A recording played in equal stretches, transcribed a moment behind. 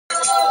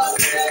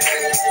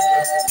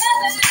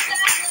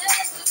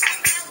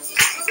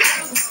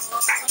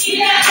Il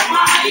est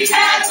roi, il est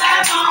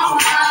vraiment roi.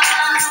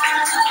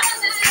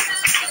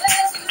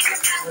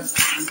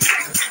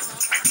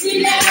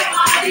 Il est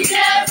roi, il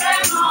est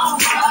vraiment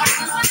roi.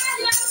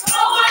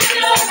 Son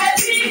royaume est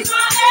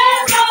puissant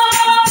et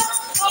fort.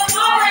 Son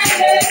nom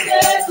est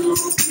Dieu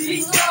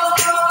tout-puissant.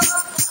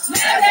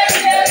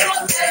 Merveilleux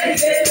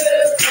conseiller, le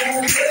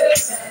Père.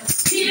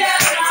 Il est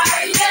roi,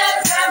 il est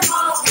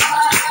vraiment roi.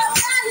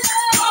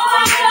 Son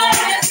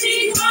royaume est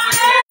puissant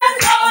et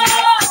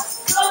fort.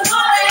 Son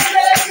nom est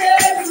Dieu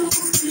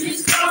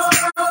tout-puissant.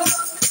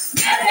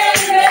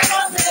 Merveilleux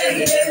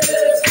conseiller,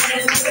 le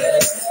Père.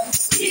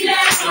 Il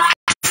est roi.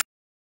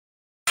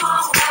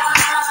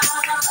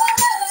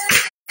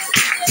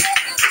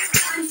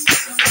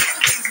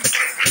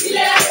 Il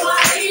est roi,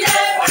 il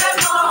est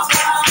vraiment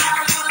roi.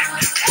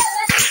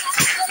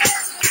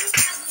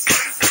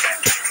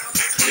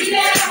 Il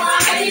est roi,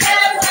 il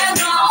est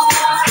vraiment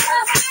roi.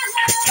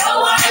 Son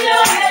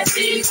royaume est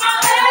puissant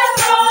et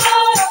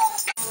fort.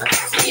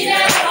 Il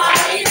est roi,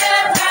 il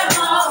est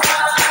vraiment roi.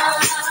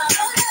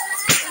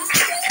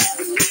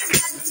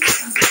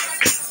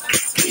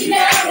 Il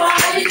est roi,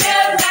 il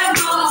est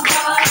vraiment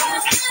roi.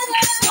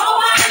 Son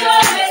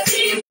royaume est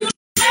puissant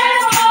et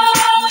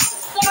fort.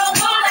 Son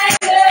nom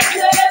est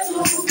Dieu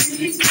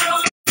tout-puissant.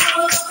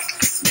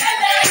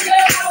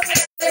 Merveilleux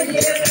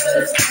conseiller,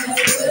 le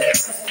Père.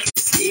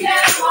 Il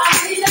est roi,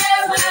 il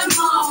est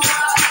vraiment roi.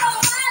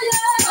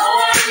 Son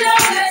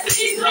royaume est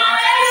puissant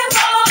et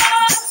fort.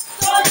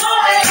 Son nom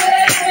est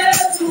Dieu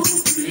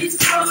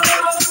tout-puissant.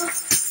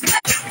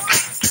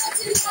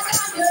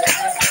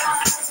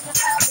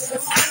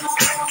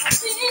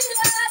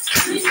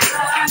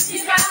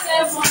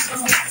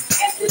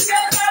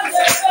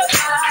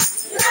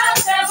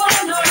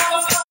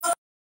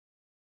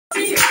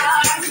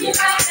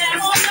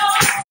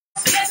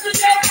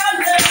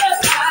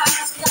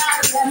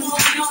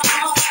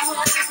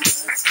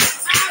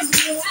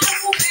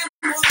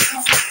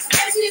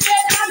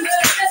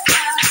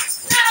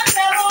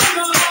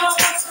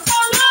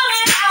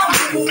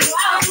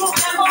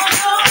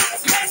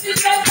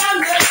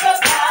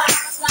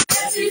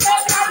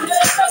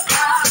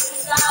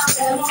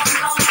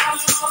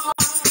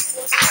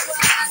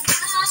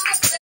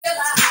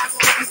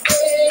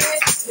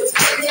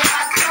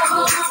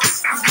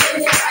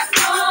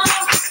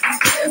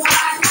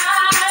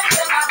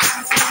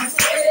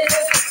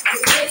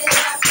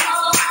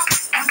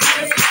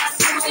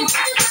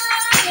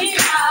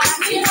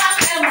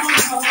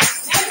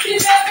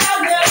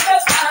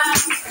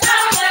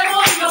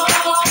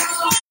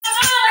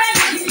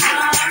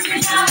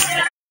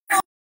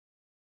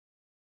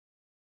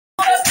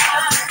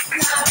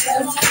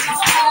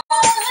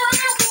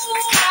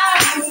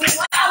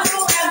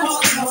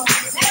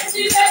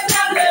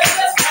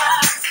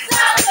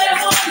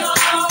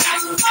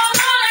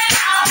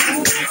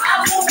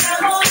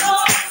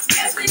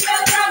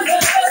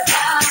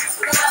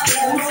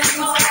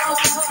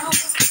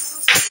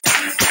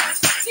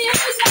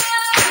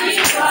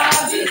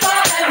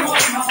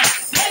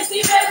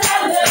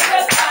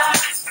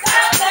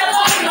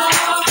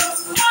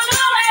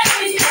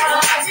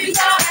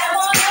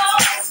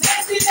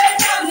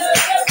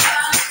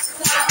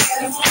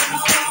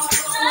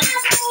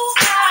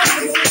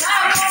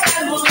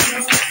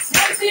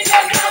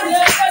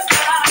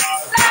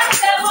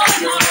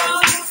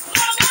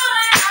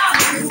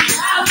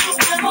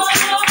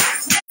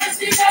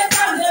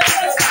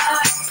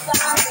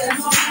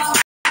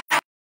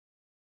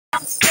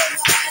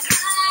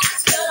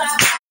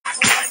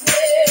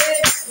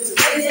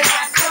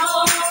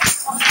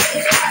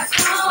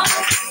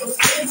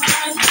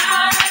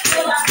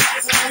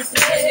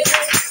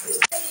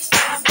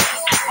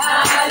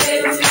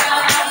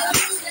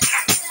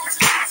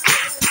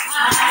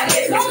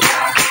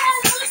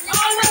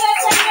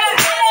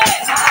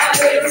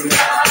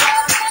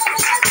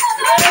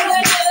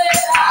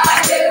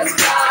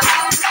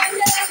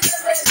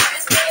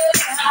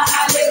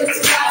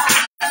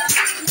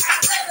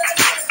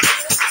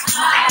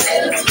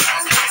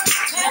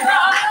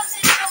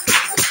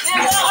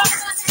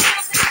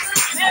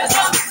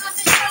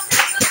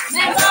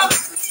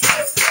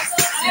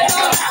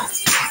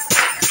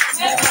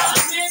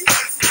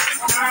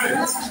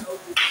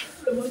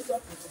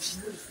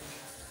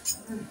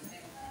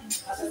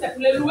 C'est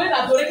pour les louer,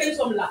 l'adorer que nous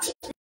sommes là.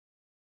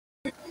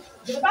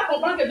 Je ne peux pas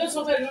comprendre que d'autres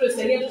sont fait louer le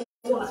Seigneur.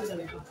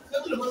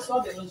 Que tout le monde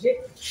soit dérangé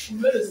pour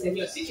louer le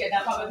Seigneur. Si tu es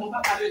d'accord avec moi, on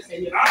va parler le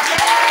Seigneur.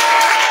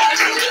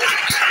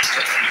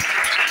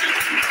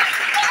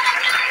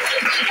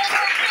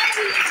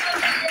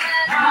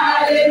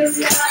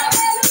 Alléluia.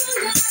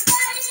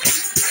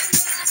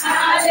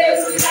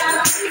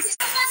 Alléluia.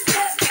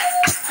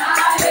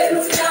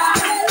 Alléluia.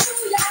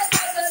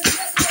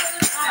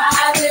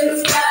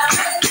 Alléluia.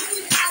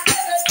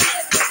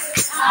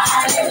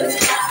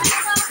 Alléluia.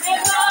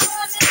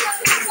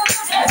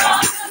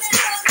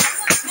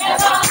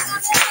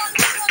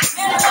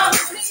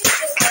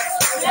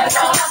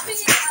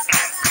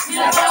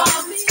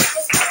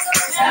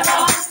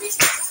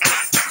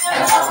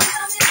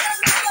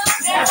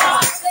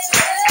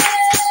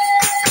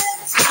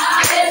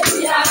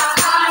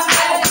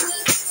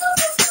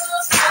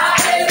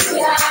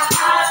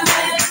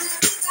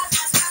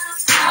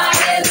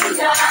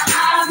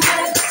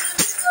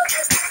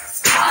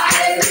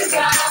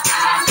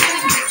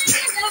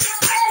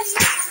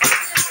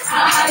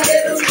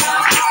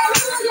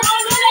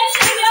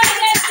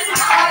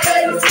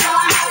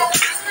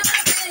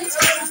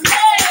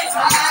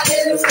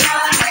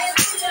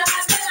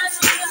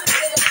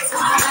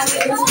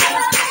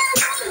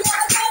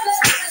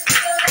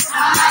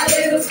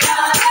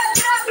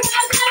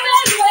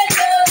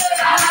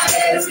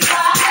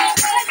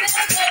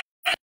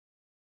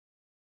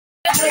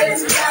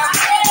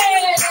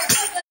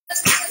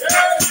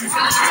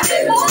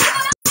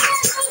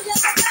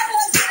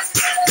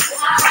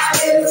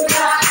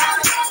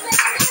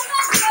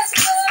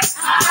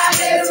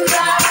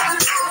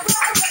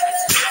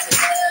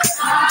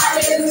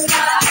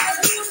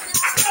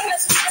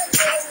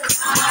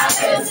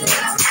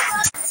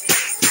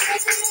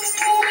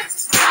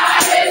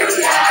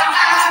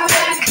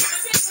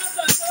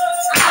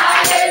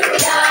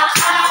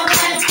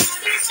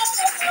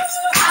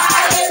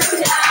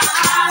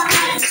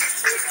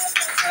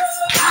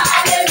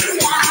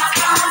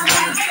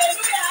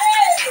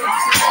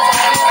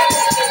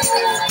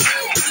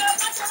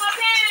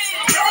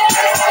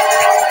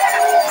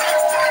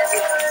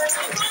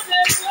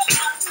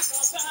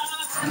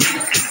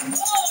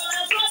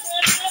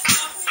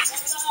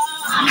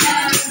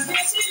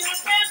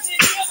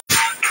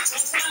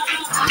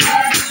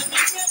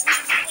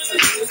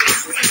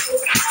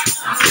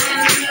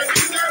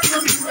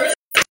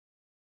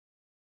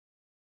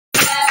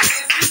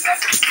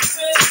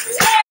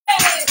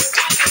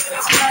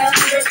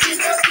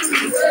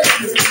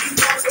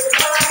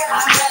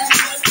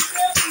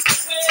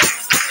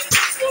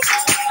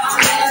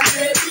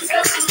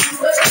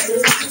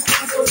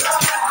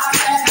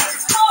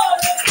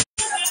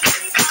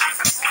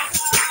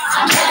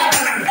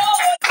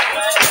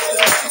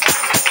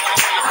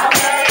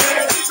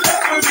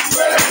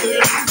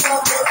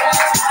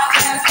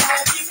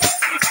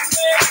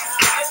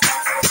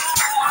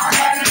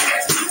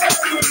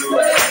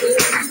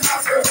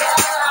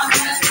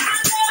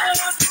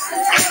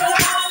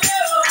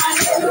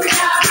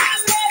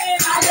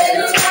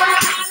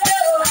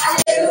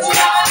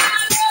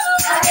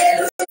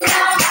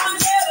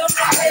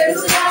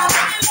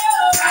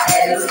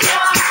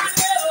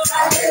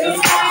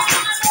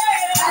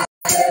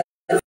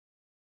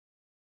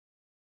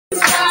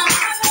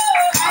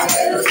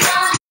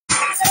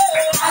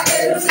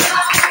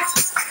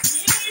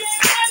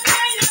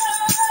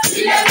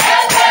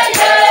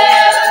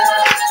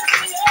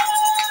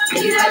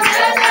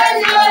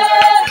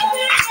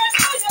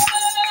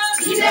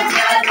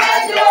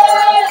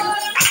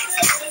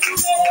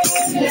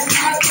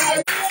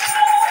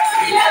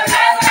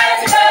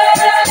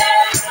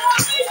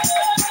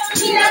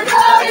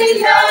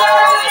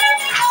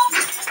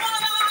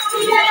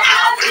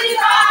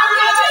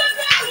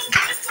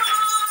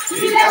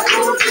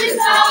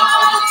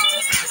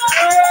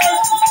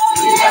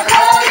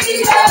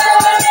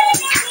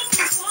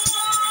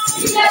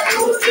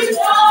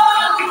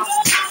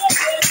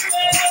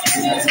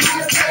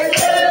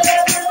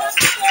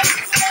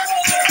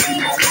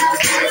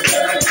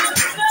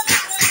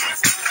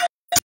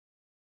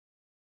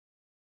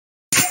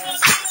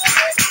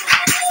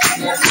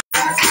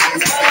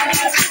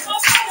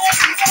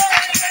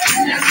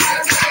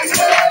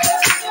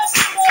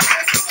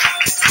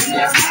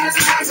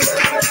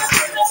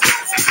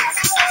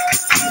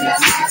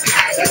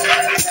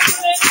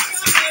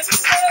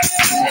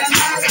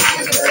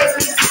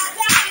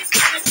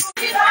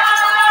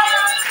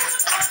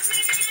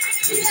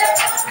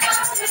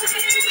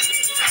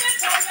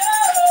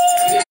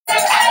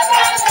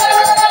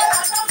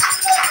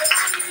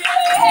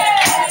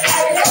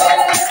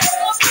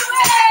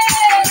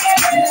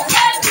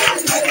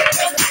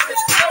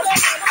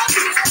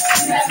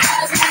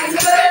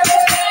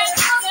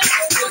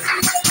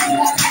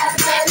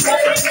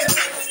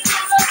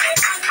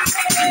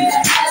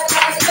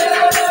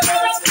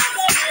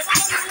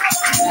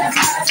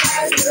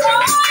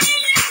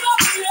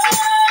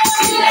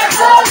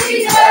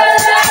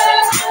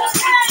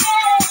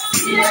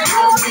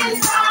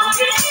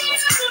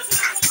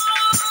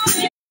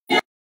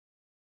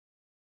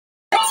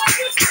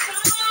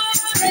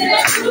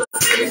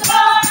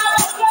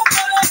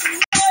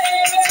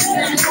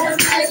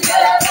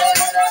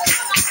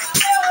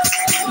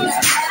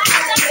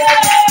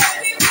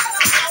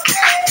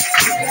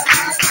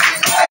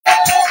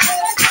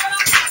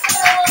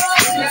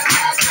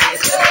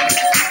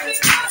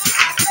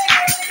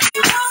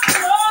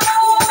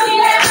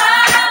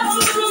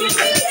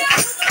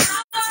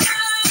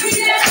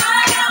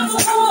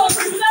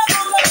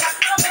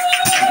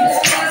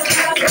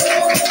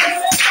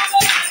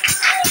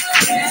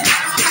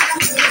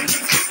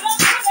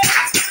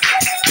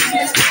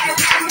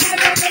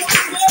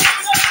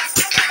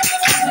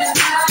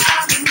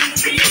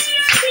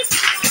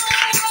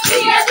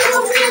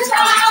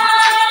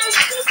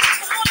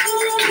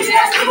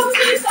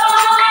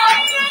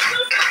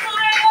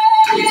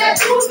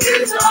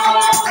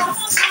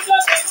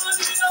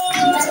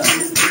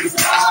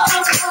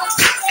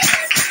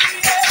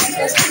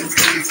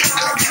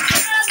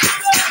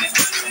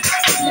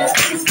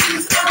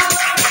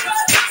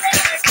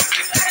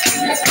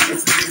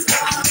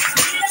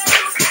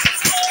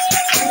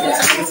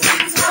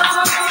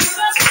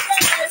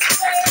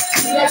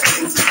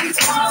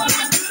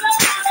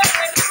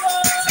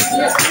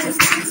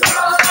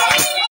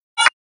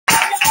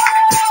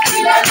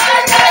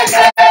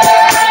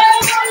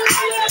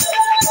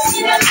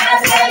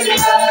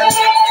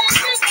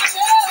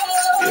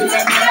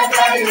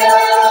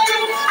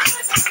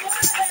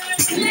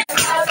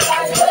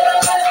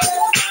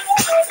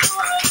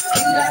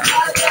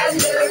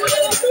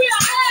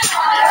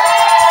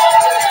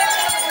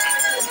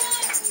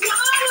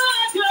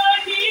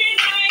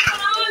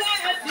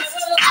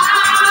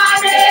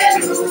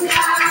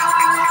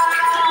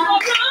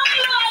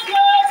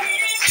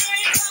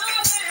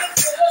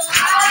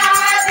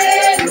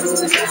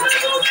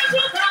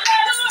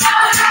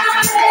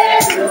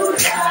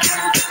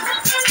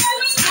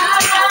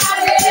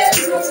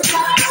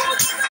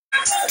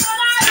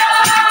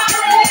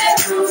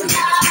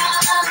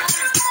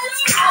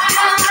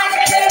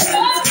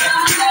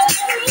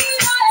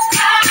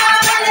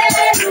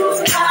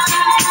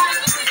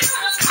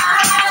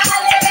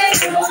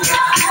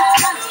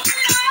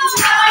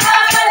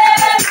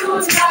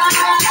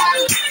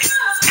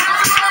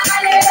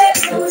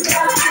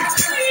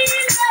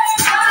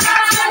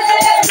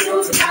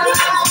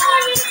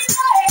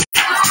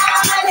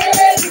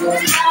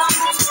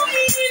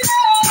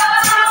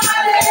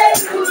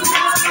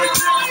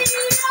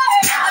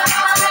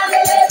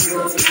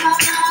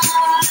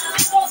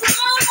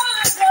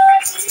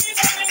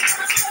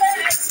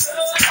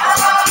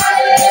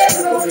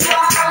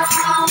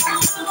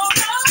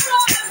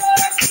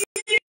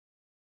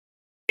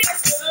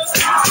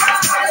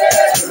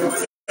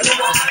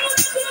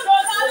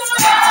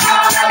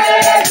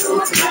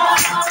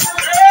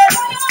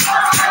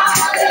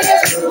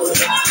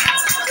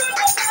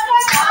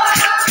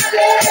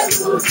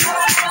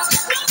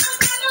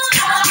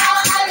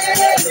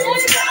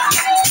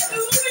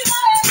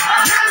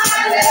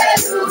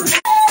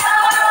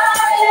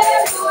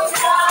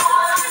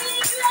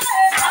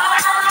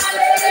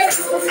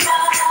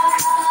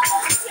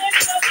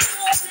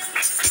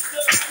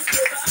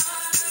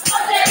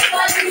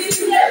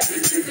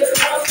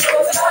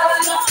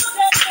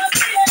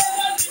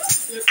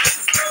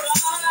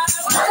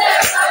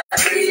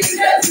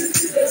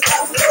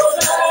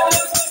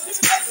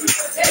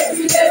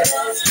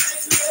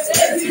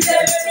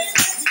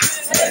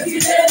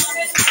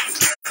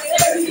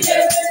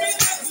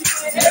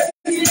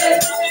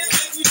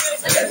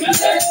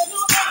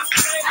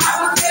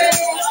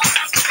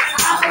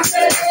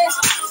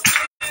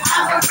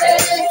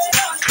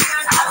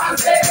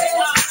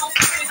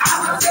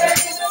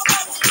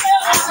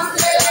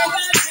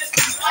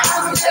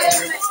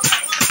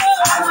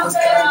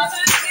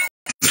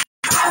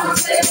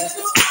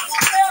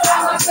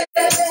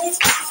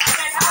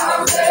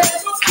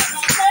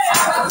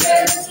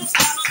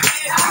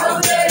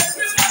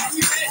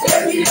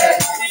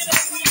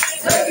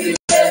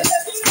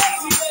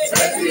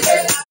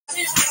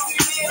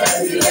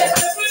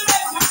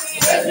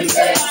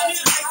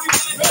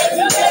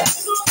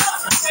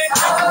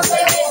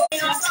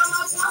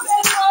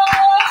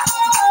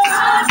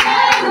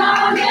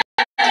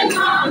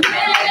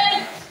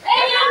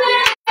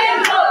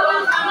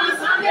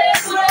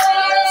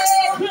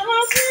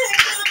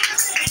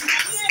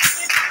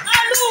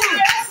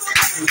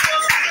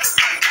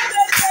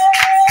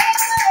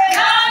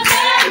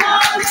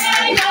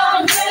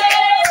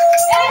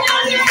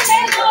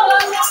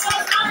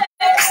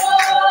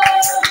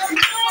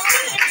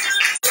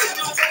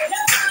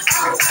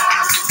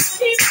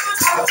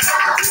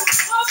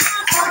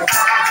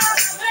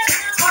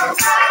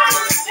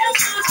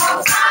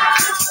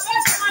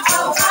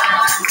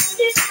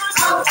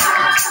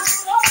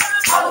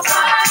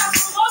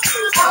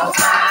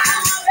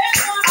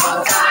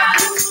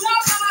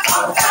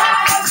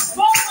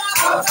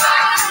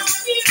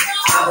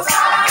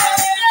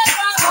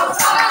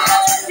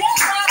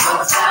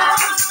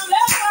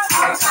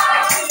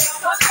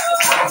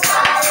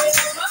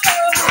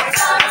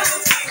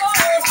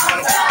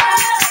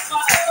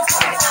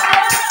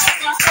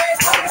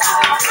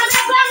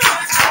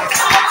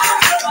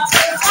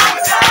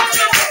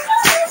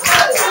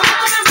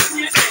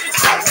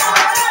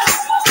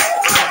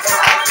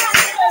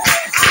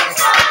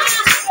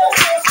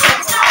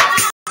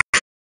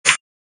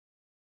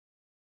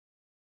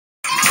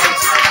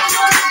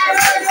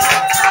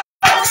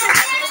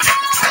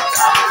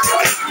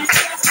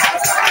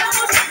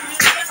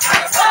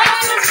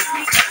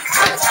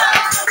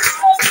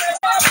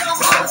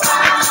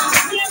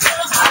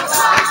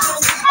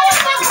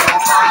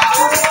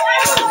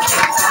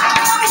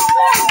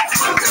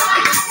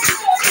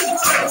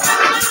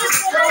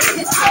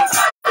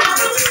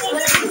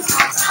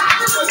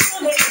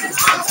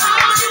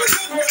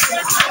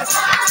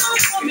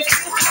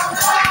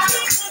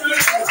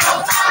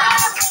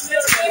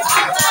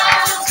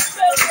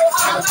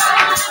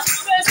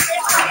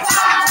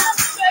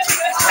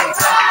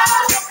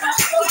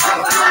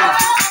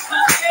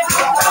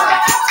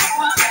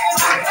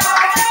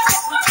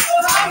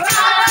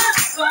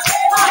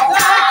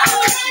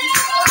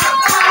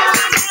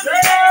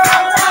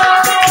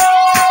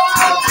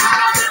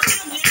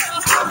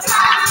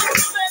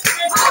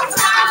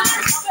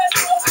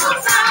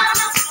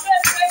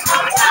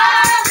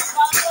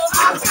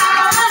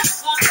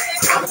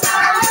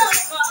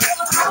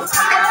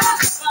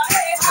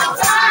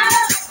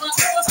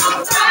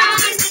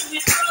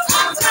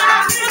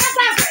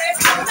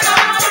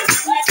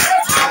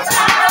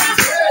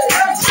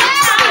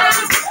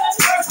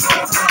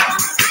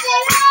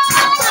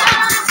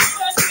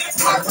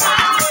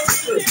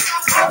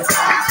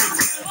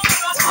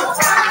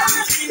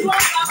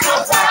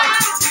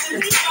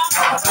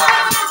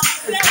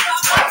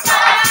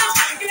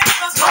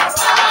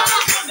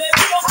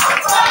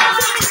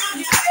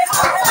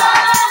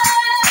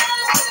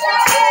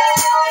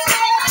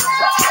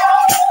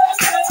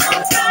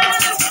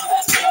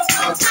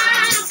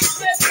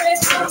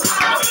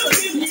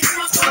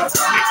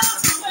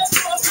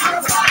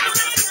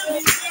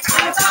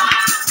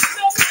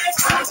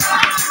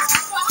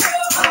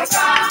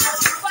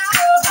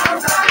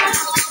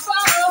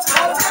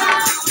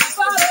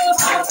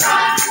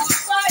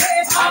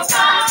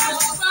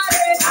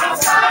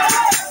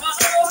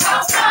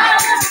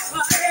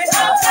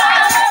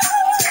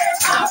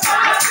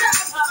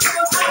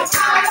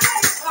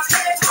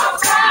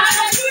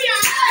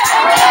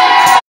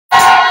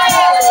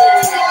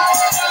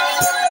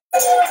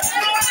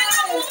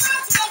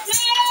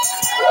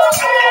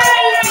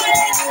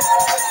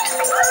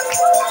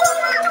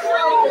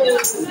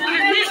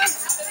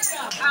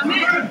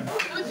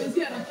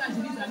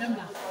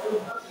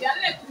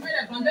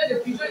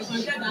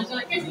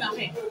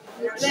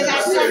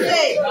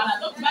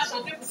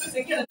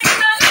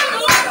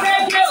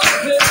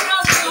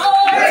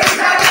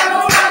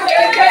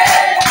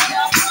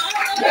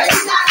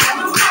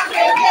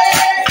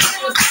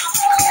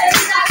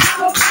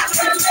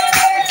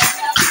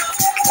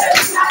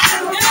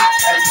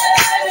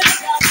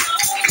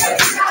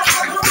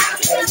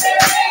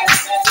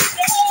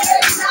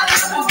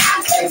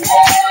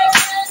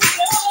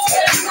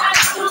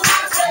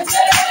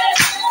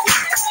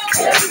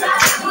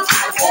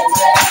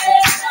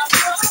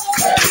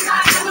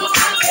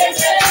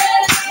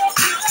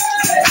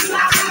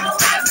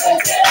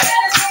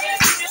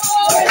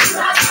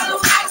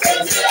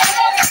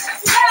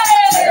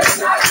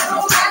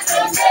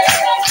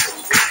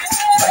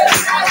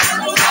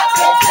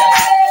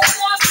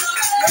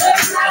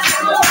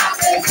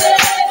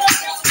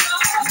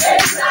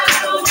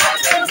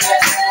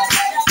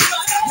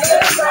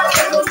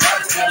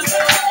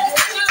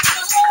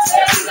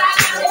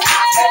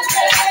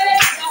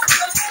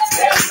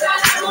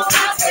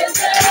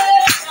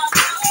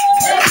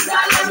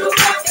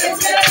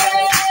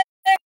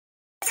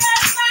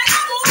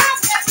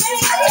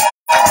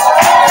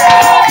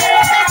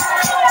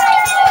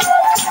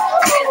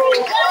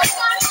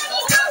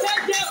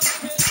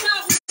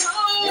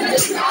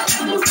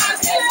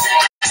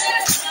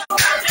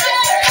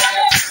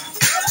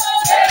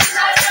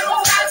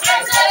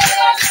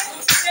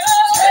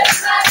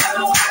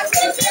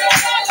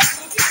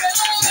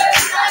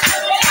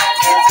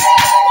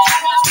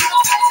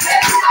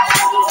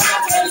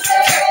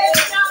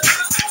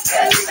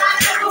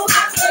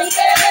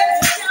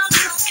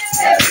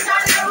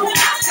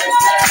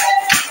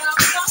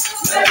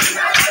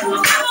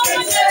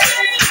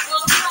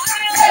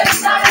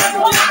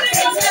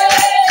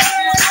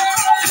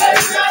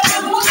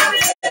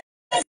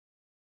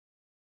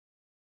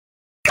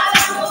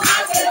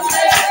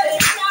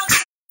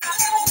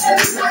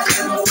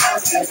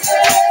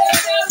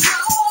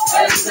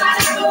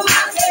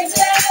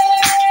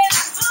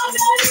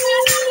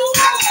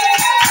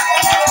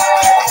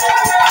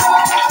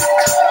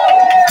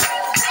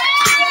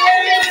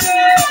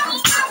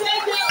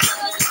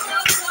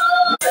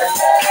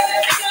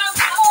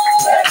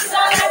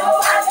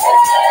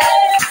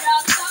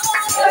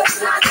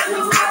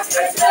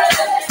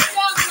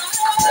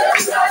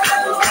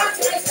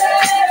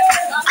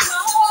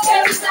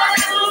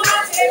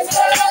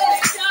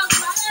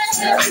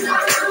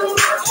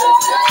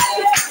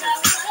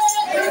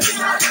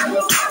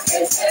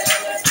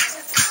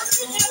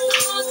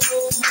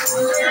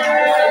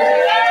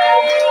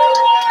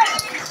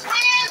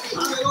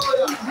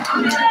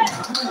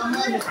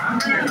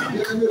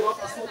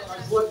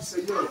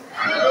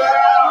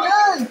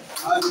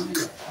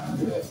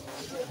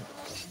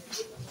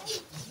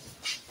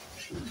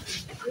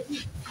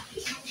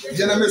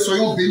 Bien-aimés,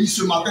 soyons bénis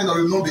ce matin dans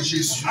le nom de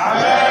Jésus.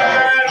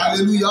 Amen.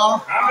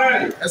 Alléluia.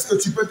 Est-ce que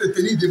tu peux te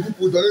tenir debout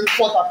pour donner une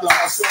forte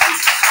acclamation?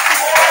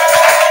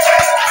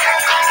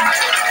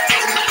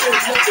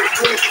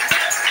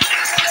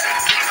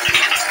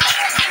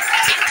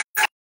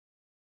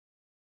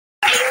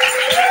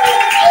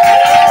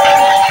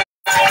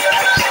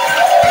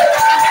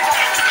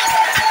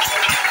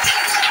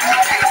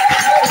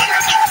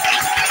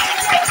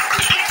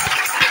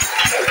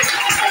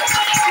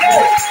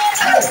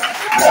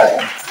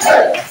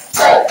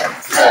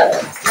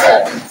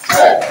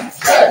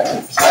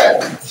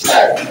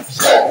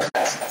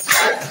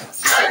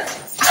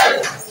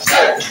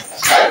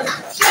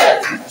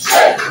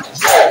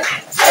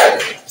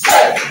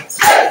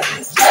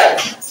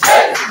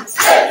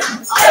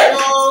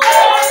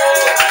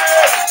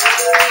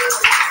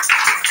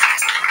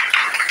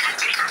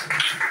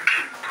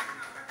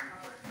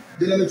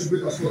 Bien-aimé, tu peux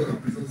t'asseoir dans la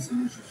présence du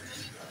Seigneur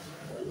Jésus.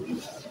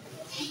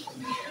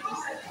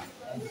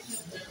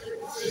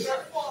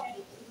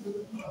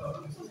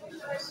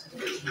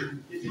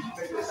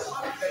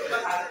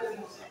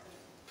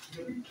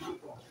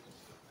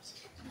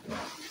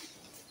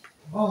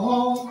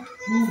 Oh,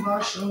 tout va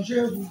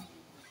changer, vous.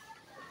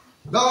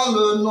 Dans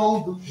le nom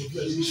de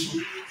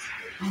Jésus,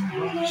 tout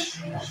va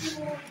changer.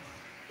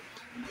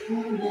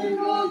 Dans le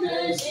nom de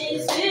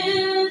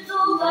Jésus,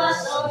 tout va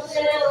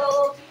changer.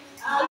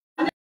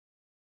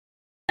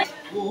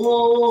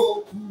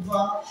 Oh, tout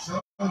va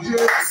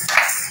changer.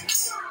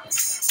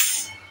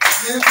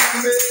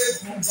 Bien-aimé,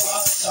 tout va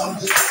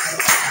changer.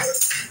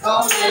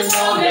 Dans le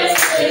nom de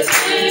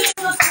Jésus,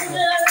 tout va changer.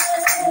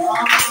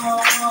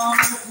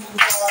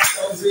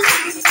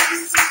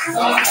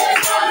 Dans le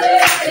nom de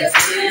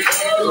Jésus,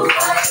 tout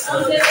va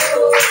changer.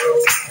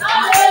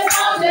 Dans le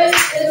nom de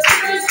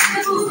Jésus,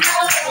 tout va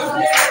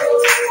changer.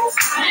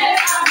 Amen,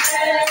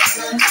 amen.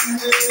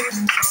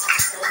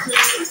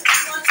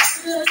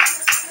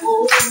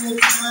 Oh,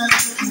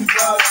 tout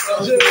va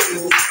changer.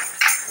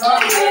 Dans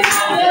le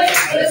nom de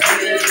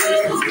Jésus,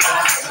 tout va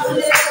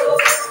changer.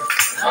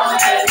 Dans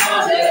le nom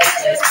de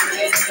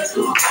Jésus,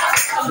 tout va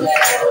changer.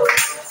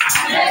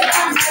 Amen,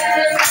 amen.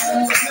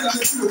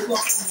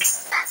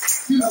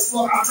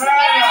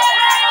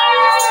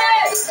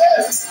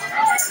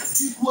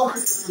 Qui croit que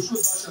quelque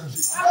chose va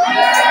changer?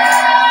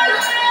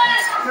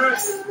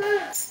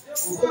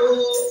 Oh,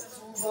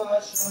 tout va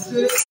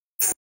changer.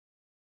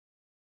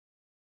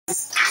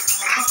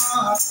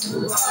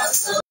 Tout va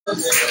changer.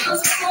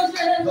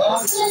 Dans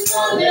le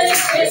nom de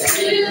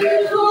Jésus,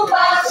 tout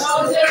va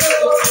changer.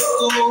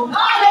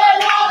 Dans le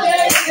nom de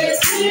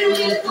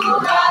Jésus, tout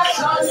va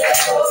changer.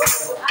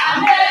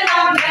 Amen,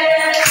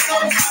 amen.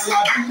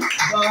 Maladie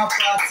va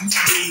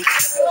partir.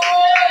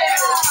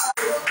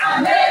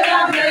 Amen,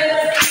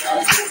 amen.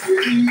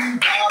 Guéri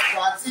va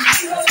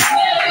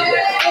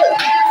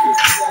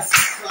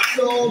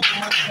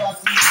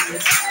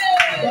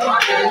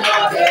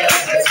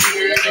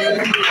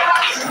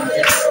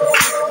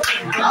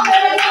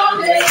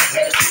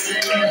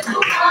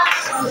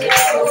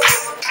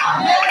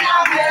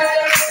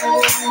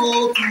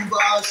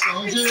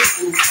changer.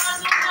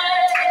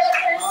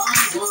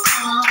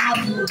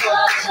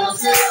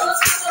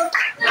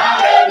 Dans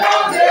le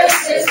nom de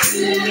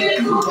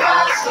Jésus, tout va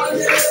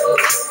changer.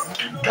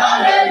 Dans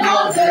le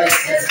nom de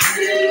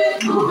Jésus,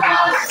 tout va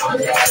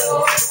changer.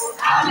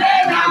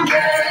 Amen,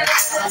 amen.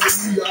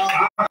 Alléluia.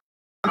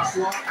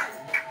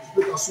 Tu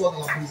peux t'asseoir dans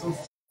la présence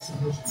du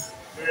Seigneur Jésus.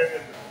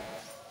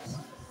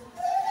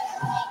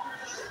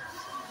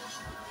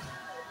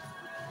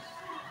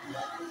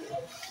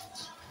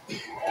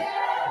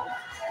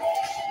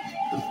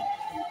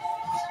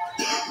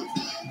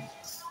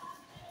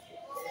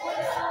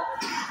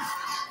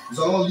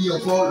 Nous allons lire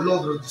encore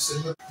l'ordre du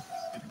Seigneur.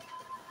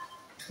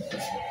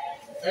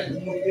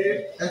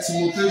 1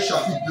 Timothée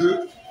chapitre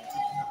 2,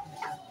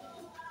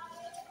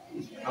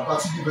 à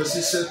partir du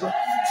verset 7.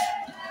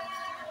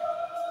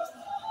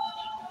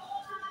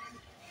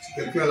 Si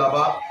quelqu'un est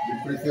là-bas,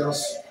 de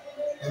préférence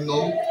un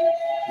homme,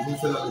 il nous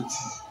fait la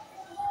lecture.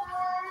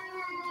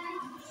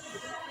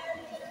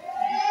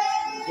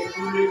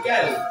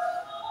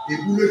 Et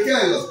pour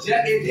lequel j'ai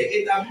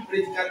été établi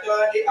prédicateur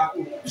et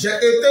apôtre. J'ai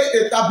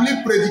été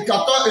établi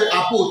prédicateur et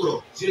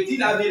apôtre. Je dis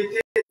la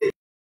vérité. Je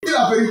dis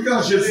la vérité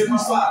en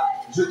Jésus-Christ.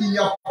 Il n'y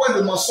a point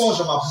de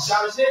mensonge à ma bouche.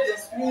 Chargé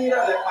d'instruire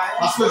les païens.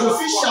 Parce que je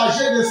suis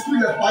chargé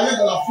d'instruire les païens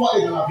dans la foi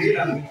et dans la vérité.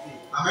 Amen.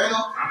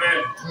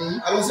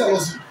 Amen. Allons-y,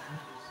 allons-y.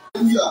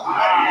 Alléluia.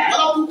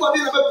 Voilà pourquoi,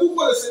 bien aimé,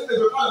 pourquoi le Seigneur ne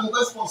veut pas les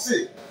mauvaises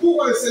pensées.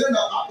 Pourquoi le Seigneur n'a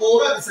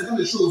horreur de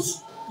certaines choses.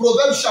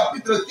 Proverbe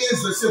chapitre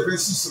 15, verset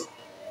 26.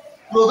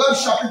 Proverbe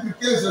chapitre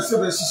 15, verset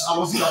 26.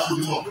 Allons-y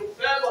rapidement.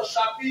 Proverbe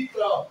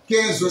chapitre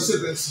 15, verset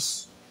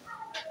 26.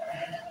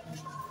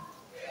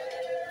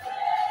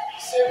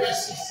 C'est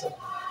 26.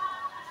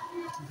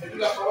 J'ai lu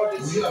la parole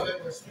de Dieu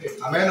avec respect.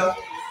 Amen.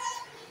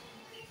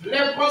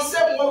 Les pensées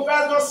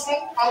mauvaises sont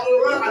en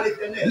horreur à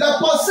l'Éternel. Les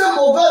pensées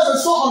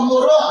mauvaises sont en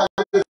horreur à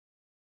l'Éternel.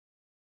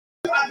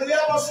 Les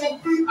agréables sont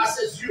purs à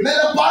ses yeux. Mais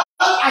les paroles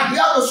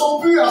agréables sont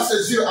pures à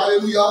ses yeux.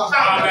 Alléluia.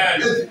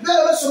 Amen. Et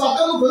ce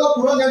matin, nous venons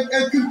pour rendre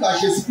un culte à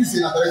Jésus-Christ de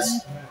Nazareth.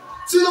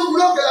 Si nous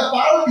voulons que les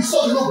paroles qui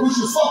sortent de nos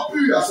bouches soient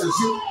pures à ses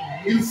yeux,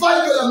 il faut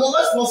que les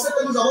mauvaises pensées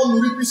que nous avons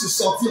nourries puissent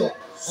sortir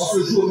en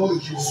ce jour au nom de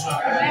Jésus.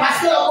 Parce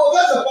que la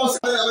mauvaise pensée,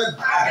 il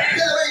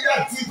y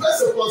a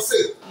diverses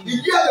pensées.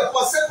 Il y a des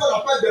pensées qu'on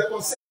appelle des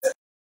pensées.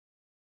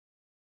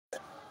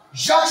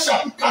 Jacques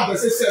chapitre 4,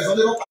 verset 16. On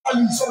ne va pas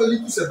lire, on va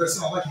lire tous ces versets,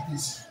 on va quitter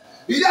ici.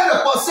 Il y a des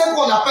pensées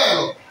qu'on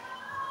appelle,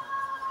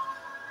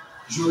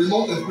 je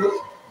remonte un peu,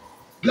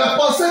 les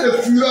pensées de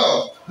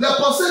fureur, les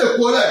pensées de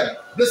colère.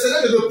 Le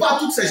Seigneur ne veut pas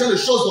toutes ces genres de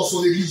choses dans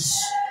son église.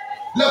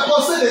 Les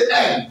pensées de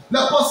haine,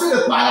 les pensées de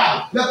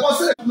parade, les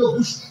pensées de nos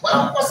bouches.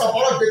 Voilà pourquoi sa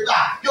parole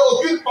déclare qu'il n'y a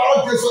aucune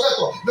parole déshonnête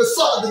ne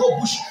sort de vos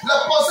bouches. Les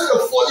pensées de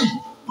folie.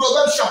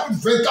 Proverbe chapitre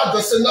 24,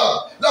 verset 9.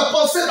 Les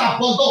pensées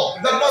d'abandon,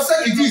 les pensées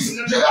qui disent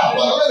je vais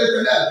abandonner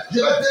l'Éternel, je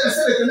vais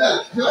délaisser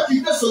l'Éternel, je vais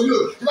quitter ce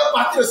lieu, je vais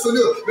partir de ce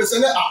lieu. Le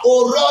Seigneur a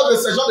horreur de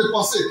ces genres de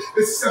pensées.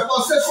 Et si ces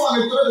pensées sont à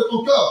l'intérieur de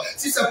ton cœur,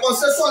 si ces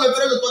pensées sont à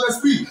l'intérieur de ton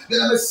esprit,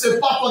 ne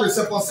sépare-toi de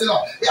ces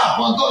pensées-là et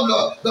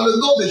abandonne-les dans le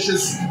nom de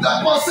Jésus.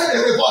 La pensée des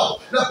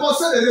révoltes, la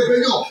pensée des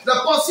rébellions, la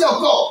pensée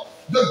encore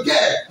de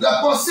guerre, la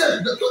pensée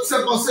de toutes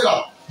ces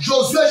pensées-là.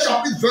 Josué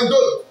chapitre 22,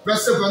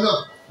 verset 29.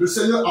 Le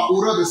Seigneur a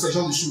horreur de ces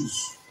genres de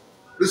choses.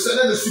 Le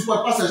Seigneur ne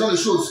supporte pas ces genres de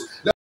choses.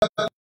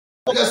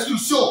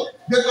 L'instruction,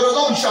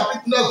 Deutéronome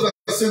chapitre 9,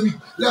 verset 8.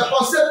 Les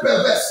pensées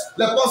perverses,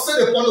 les pensées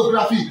de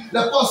pornographie,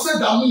 les pensées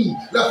d'amour,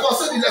 les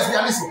pensées du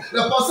lesbianisme,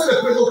 les pensées de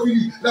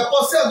pédophilie, les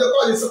pensées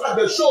de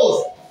des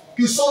choses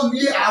qui sont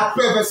liées à la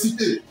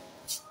perversité.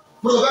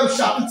 Proverbe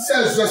chapitre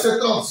 16, verset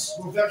 30.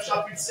 Proverbe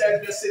chapitre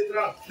 16, verset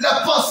 30.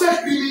 Les pensées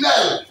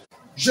criminelles.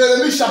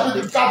 Jérémie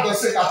chapitre 4,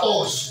 verset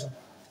 14.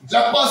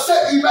 Les pensées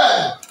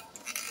humaines.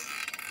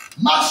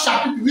 Marc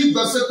chapitre 8,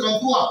 verset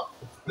 33.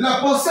 Les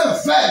pensées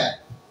vaines.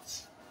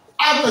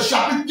 Actes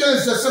chapitre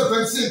 15, verset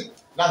 25.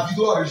 La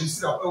vidéo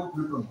enregistrée après vous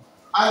pouvez prendre.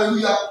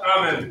 Alléluia.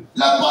 Amen.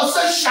 Les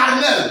pensées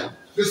charnelles.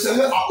 Le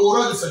Seigneur a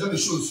horreur de ce genre de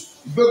choses.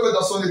 Il veut que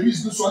dans son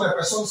église, nous soyons des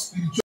personnes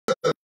spirituelles.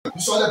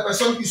 Nous sommes des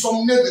personnes qui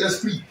sont nées de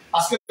l'esprit.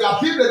 Parce que la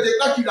Bible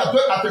déclare qu'il y a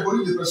deux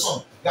catégories de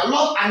personnes. Il y a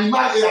l'homme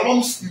animal et il y a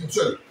l'homme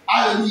spirituel.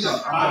 Alléluia.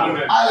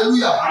 Amen.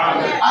 Alléluia.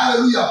 Amen.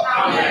 Alléluia.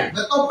 Amen.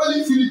 Maintenant, on peut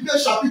lire Philippiens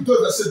chapitre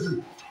 2, verset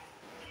 2.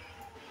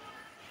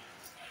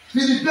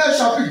 Philippiens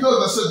chapitre 2,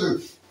 verset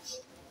 2.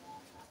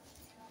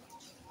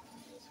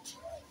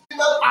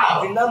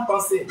 Une même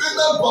pensée. Une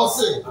même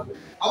pensée.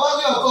 On va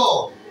lire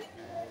encore.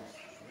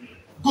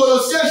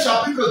 Colossiens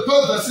chapitre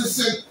 2, verset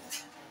 5.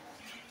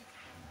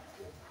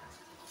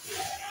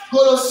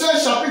 Colossiens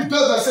chapitre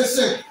 2, verset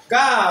 5.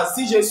 Car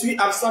si je suis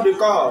absent de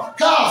corps,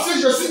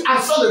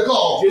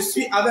 je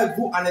suis avec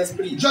vous en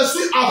esprit. Je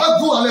suis avec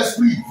vous en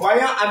esprit.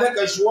 Voyant avec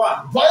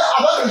joie.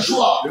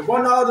 Le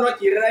bon ordre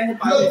qui règne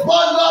parmi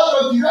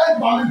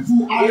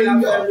vous.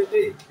 Alléluia.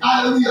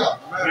 Alléluia.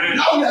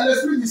 Là où il y a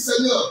l'esprit du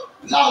Seigneur,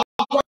 là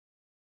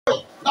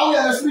où il y a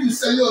l'esprit du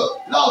Seigneur,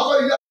 là encore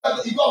il y a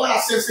il doit avoir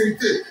la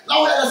sincérité. Là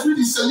où il y a l'Esprit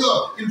du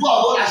Seigneur, il doit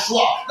avoir la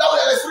joie. Là où il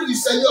y a l'Esprit du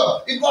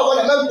Seigneur, il doit avoir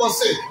la même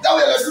pensée. Là où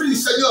il y a l'Esprit du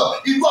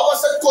Seigneur, il doit avoir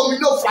cette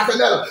communion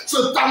fraternelle, ce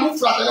amour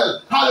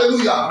fraternel.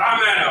 Alléluia.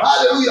 Amen.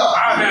 Alléluia.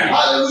 Amen.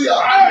 Alléluia.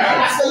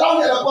 Amen. Parce que là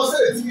où il y a la pensée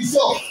de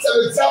division, c'est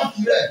le diable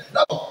qui règne.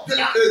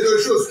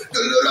 De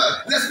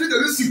l'horreur, l'esprit de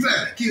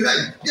Lucifer qui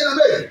règne. Bien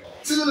aimé.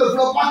 Si nous ne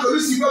voulons pas que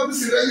Lucifer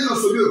puisse régner dans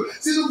ce lieu,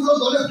 si nous voulons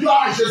donner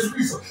gloire à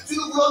Jésus-Christ, si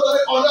nous voulons donner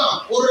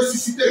honneur au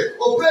ressuscité,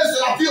 au prince de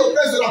la vie, au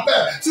prince de la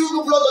paix, si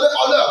nous voulons donner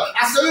honneur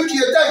à celui qui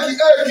était, qui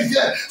est et qui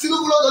vient, si nous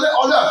voulons donner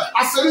honneur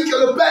à celui qui est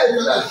le Père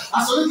éternel,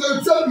 à celui qui est le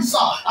Dieu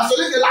puissant, à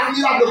celui qui est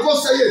l'admirable, le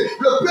conseiller,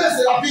 le prince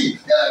de la vie,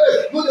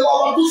 nous devons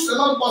avoir tous les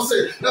mêmes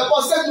pensées. Les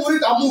pensées nourries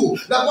d'amour,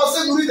 les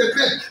pensées nourries de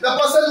crainte, les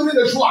pensées nourries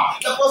de joie,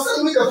 les pensées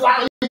nourries de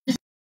fraternité,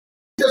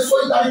 de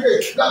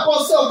solidarité, la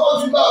pensée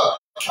encore d'humeur.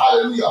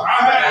 Alléluia.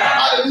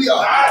 Alléluia.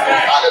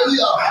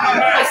 Alléluia.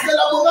 Parce que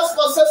la mauvaise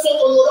pensée sont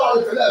honorées à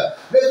l'éternel.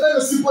 L'éternel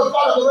ne supporte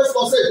pas la mauvaise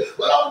pensée.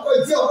 Voilà pourquoi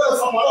il dit envers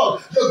sa parole,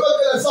 je veux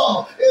que les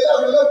hommes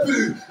élèvent le même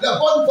pur, les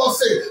bonnes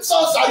pensées,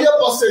 sans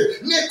arrière-pensée,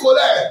 ni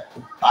colère.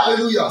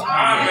 Alléluia.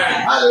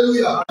 Amen.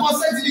 Alléluia. La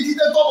pensée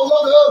d'iniquité tombe au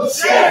nom de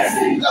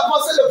eux. La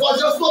pensée de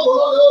vengeance tombe au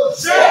nom de eux.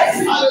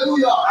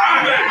 Alléluia.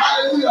 Amen.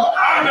 Alléluia.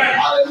 Amen.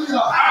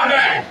 Alléluia.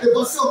 Amen. Et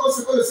voici encore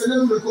ce que le Seigneur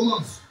nous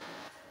recommande.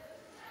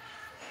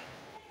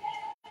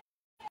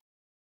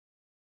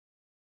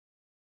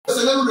 Le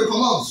Seigneur nous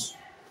recommande,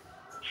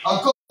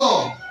 encore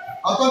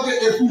en tant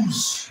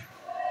qu'épouse,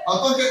 en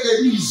tant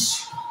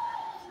qu'église,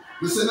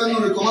 le Seigneur nous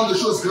recommande des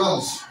choses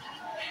grandes.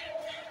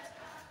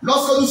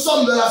 Lorsque nous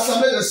sommes dans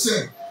l'assemblée des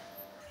saints,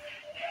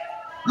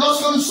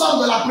 lorsque nous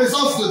sommes dans la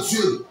présence de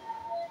Dieu,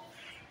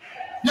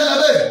 bien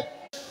aimé,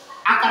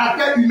 à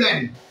caractère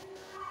humain,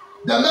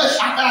 des mèches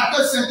à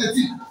caractère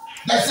synthétique,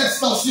 des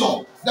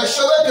extensions, des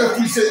cheveux de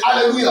frisés.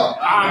 Alléluia.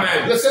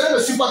 Amen. Le Seigneur ne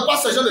supporte pas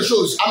ce genre de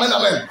choses. Amen,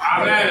 amen.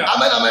 Amen.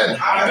 Amen, amen.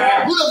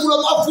 Amen. Nous ne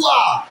voulons pas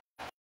voir.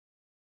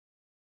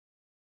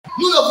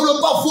 Nous ne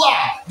voulons pas voir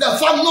des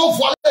femmes non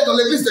voilées dans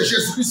l'église de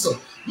Jésus-Christ.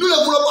 Nous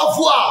ne voulons pas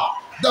voir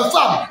des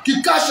femmes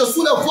qui cachent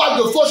sous les voiles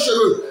de faux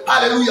cheveux.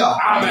 Alléluia.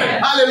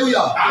 Amen.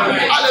 Alléluia.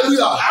 Amen.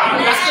 Alléluia.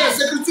 Amen. Parce que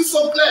les Écritures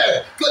sont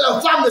claires que la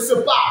femme ne se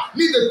part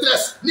ni de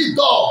tresse, ni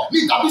d'or,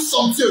 ni d'habits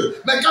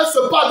somptueux. Mais quand elle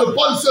se part de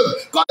bonnes œuvres,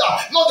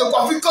 non de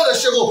coiffure que de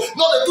chevaux,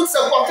 non de toutes ces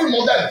coiffures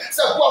mondaines,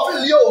 ces coiffures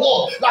liées au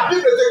monde, la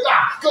Bible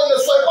déclare que ne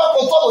soyez pas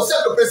conformes au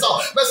siècle présent,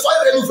 mais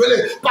soyez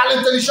renouvelés par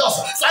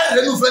l'intelligence,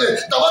 soyez renouvelés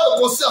dans votre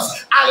conscience.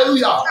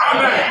 Alléluia.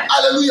 Amen.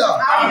 Alléluia.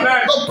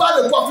 Amen. Donc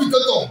pas de coiffure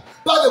de ton.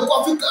 Pas de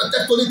coiffure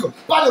tectonique,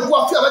 pas de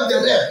coiffure avec des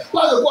rêves,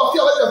 pas de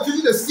coiffure avec des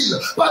figures de style,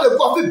 pas de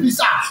coiffure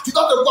bizarre. Tu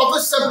dois te coiffer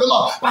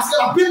simplement parce que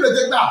la Bible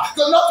déclare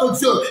que notre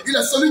Dieu, il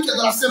est celui qui est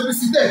dans la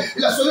simplicité,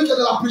 il est celui qui est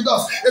dans la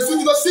prudence. Et si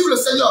tu veux suivre le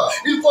Seigneur,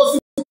 il faut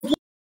suivre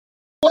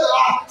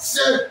la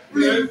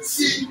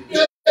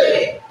simplicité.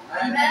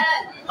 Amen.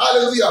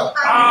 Alléluia.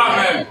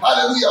 Amen.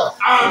 Alléluia.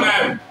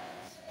 Amen.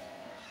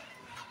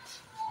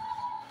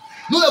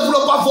 Nous ne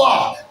voulons pas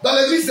voir dans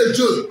l'église de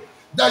Dieu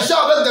des gens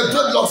avec des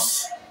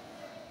dreadlocks,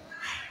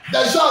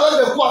 des gens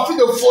avec des coiffures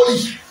de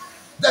folie,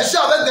 des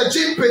gens avec des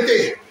jeans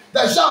pétés,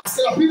 des gens,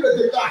 c'est la Bible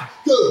déclare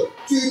que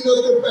tu ne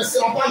te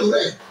perceras pas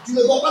l'oreille, tu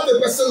ne dois pas te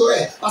percer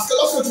l'oreille, parce que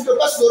lorsque tu te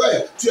perces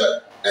l'oreille, tu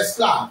es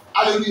esclave.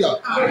 Alléluia.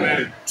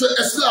 Amen. Tu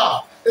es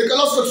esclave, et que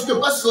lorsque tu te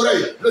perces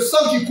l'oreille, le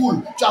sang qui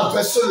coule, tu as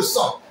versé le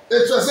sang,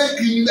 et tu es un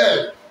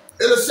criminel.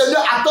 Et le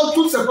Seigneur attend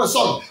toutes ces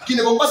personnes qui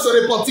ne vont pas se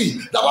repentir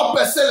d'avoir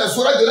percé les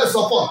oreilles de leurs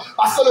enfants.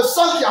 Parce que le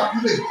sang qui a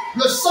coulé,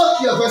 le sang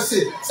qui est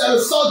versé, c'est le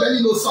sang d'un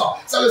innocent,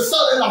 c'est le sang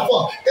d'un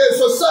enfant. Et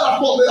ce sang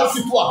tombera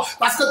sur toi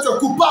parce que tu es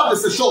coupable de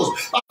ces choses.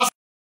 Parce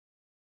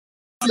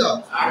que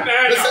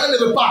le Seigneur ne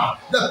veut pas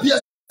de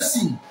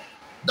piercing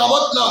dans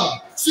votre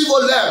langue, sur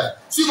vos lèvres,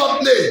 sur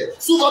votre nez,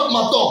 sur votre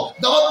menton,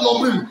 dans votre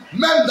nombril,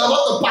 même dans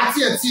votre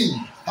partie intime.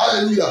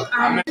 Alléluia.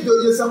 Amen.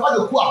 Je ne sais pas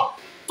de quoi.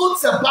 Toutes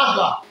ces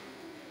bagues-là,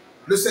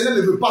 le Seigneur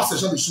ne veut pas ce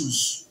genre de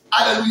choses.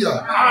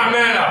 Alléluia.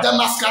 Amen. Des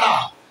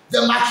mascaras, des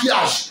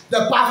maquillages,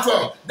 des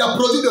parfums, des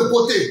produits de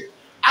beauté.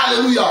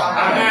 Alléluia.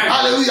 Amen.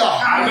 Alléluia.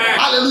 Amen.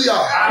 Alléluia.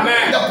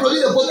 Amen. Des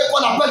produits de beauté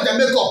qu'on appelle des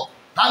make-up.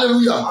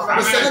 Alléluia. Amen.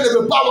 Le Seigneur ne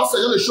veut pas avoir ce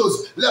genre de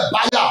choses. Les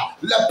baillards,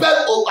 les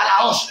perles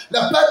à la hanche, les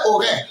perles au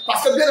rein.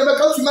 Parce que bien aimé,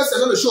 quand tu mets ce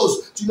genre de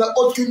choses, tu n'as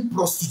aucune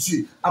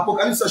prostituée.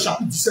 Apocalypse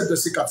chapitre 17,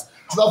 verset 4.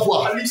 Tu vas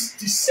voir. Apocalypse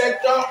 17,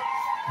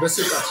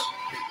 verset 4.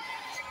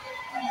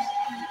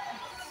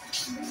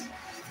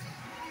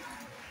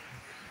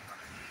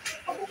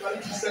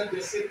 Apocalypse 17,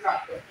 verset 4.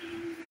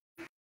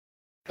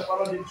 La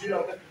parole de Dieu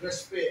avec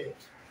respect.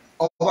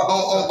 On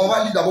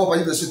va lire d'abord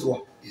le verset 3. On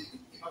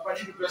va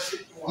lire le verset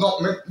 3. Non,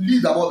 mais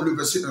lis d'abord le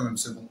verset 1 même,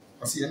 c'est bon.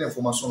 Parce qu'il y a une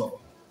information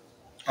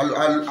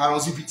là-bas.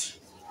 Allons-y vite.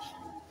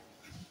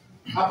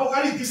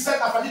 Apocalypse 17,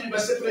 à partir du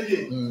verset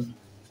 1er.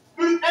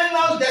 Puis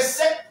un ange des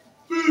sectes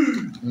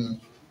purs.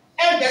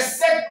 Un des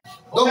sectes.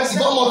 Donc il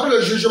va montrer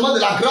le jugement de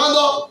la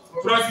grande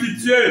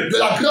prostituée. De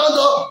la grande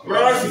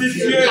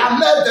prostituée. La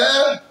mère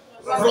des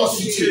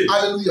prostituées.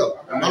 Alléluia.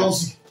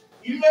 Allons-y.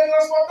 Il me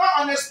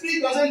transporta en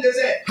esprit dans un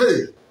désert.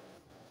 Hey.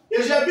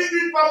 Et j'ai vu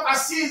une femme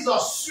assise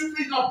sur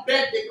une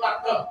bête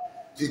éclatante.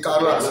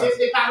 Écarlate.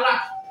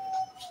 Écarlate.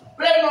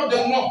 Plein de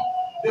noms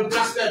de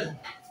blasphème.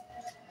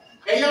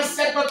 Ayant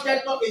 7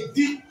 têtes et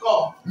 10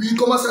 corps. Oui,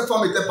 comment cette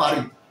femme était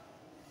parée?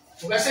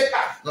 Verset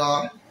 4.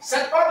 Ah.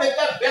 Cette femme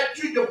était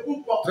vêtue de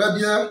pourpre. Très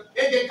bien.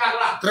 Et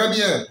d'écarlate. Très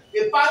bien.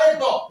 Et parée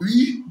d'or.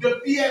 Oui.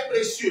 De pierres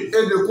précieuses.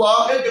 Et de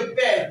quoi? Et de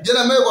perles.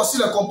 Bien aimé, voici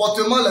le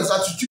comportement, les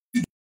attitudes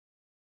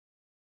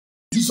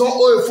qui sont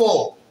haut et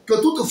fort. Que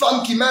toute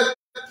femme qui met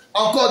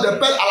encore des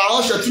perles à la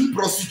hanche est une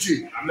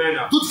prostituée. Amen.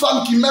 Toute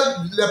femme qui met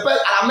les perles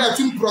à la main est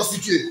une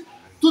prostituée.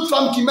 Toute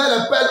femme qui met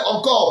les perles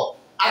encore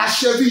à la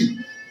cheville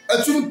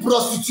est une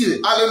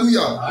prostituée.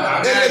 Alléluia.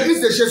 Amen. Et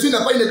l'église de Jésus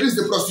n'est pas une église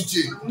de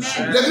prostituées.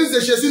 L'église de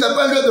Jésus n'est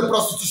pas un lieu de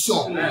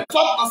prostitution. Amen.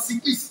 Femme en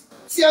cycliste,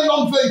 si un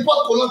homme veut, il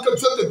porte collant, que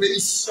Dieu te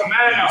bénisse.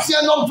 Amen. Si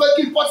un homme veut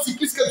qu'il porte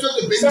cycliste, que Dieu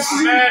te bénisse.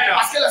 Amen.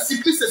 Parce que la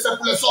cycliste, c'est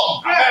pour les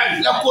hommes.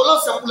 Amen. Le collant,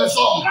 c'est pour les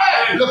hommes.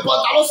 Amen. Le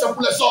pantalon, c'est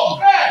pour les hommes.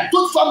 Amen.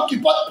 Toute femme qui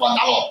porte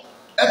pantalon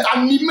est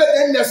animée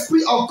d'un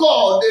esprit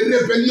encore de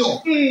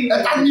rébellion,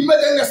 est animée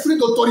d'un esprit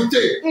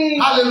d'autorité.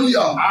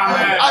 Alléluia.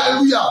 Amen.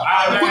 Alléluia.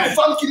 Amen. Toute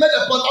femme qui met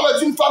des pantalons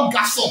est une femme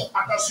garçon.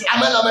 Attention.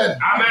 Amen, amen.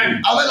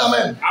 Amen. Amen,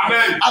 amen.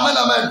 Amen. Amen,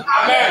 amen.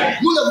 Amen.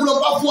 Nous ne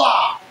voulons pas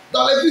voir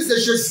dans l'église de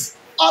Jésus,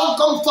 homme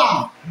comme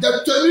femme,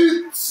 des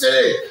tenues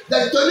serrées,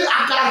 des tenues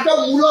à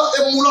caractère moulant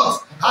et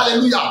moulante.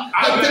 Alléluia.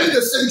 Des tenues de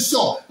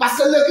séduction. Parce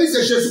que l'église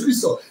de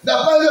Jésus-Christ n'est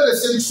pas un lieu de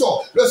séduction.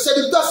 Le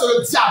séducteur, c'est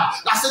le diable.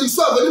 La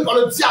séduction est venue par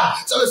le diable.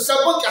 C'est le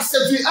serpent qui a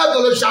séduit Ève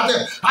dans le jardin.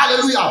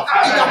 Alléluia.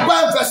 Il n'y a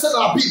pas un verset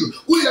dans la Bible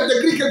où il est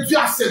écrit que Dieu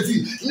a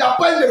séduit. Il n'y a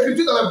pas une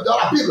écriture dans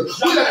la Bible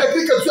où il est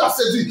écrit que Dieu a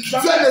séduit. Dieu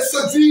ne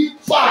séduit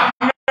pas.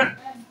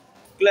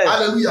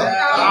 Alléluia.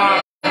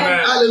 Amen.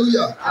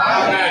 Alléluia.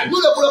 Amen. Nous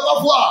ne voulons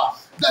pas voir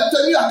des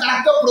tenues à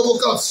caractère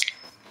provocant.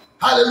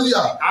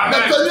 Alléluia.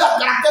 Des tenues à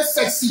caractère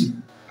sexy.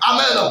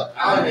 Amen.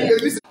 Amen.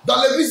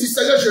 Dans l'église du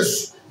Seigneur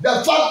Jésus, des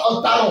femmes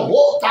en talons,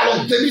 haut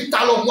talons,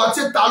 demi-talons,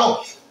 moitié talons,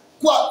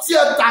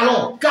 tiers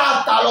talons,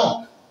 quart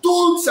talons,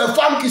 toutes ces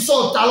femmes qui sont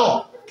en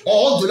talons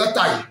ont honte de leur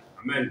taille.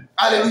 Amen.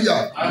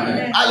 Alléluia.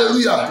 Amen.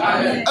 Alléluia.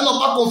 Amen. Elles n'ont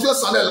pas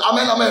confiance en elles.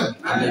 Amen, amen.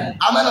 Amen,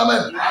 amen. Amen.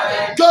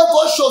 Amen. Que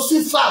vos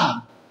chaussures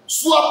femmes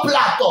soient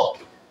plates.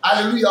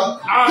 Alléluia.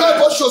 Amen.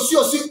 Que vos chaussures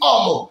aussi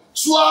hommes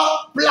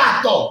soient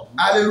plates.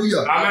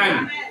 Alléluia.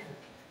 Amen.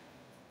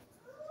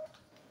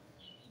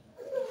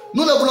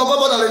 Nous ne voulons pas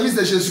voir dans l'église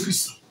de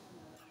Jésus-Christ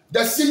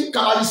des signes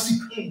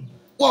cabalistiques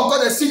ou encore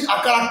des signes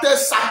à caractère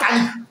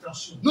satanique.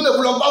 Nous ne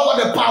voulons pas voir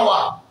des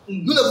powers.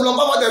 Nous ne voulons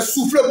pas voir des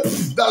souffles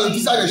dans le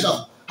visage des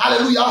gens.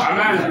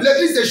 Alléluia.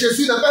 L'église de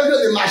Jésus n'est pas un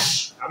lieu de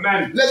magie.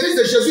 L'église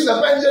de Jésus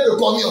n'est pas un lieu de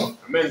communion.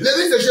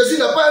 L'église de Jésus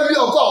n'est pas un lieu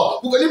encore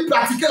pour venir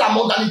pratiquer la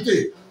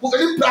mondanité, pour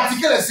venir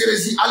pratiquer les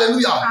hérésies.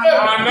 Alléluia.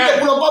 Nous ne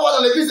voulons pas voir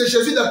dans l'église de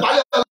Jésus de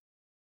parler de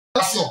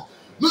la nation.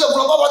 Nous ne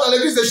voulons pas voir dans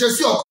l'église de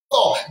Jésus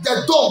encore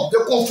des dons de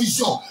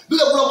confusion. Nous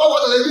ne voulons pas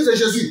voir dans l'église de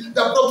Jésus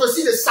des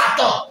prophéties de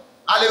Satan.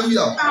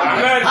 Alléluia.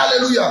 Amen.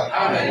 Alléluia.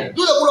 Amen.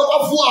 Nous ne voulons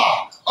pas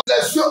voir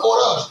les yeux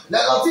orange, les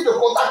lentilles de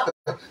contact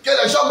que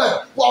les gens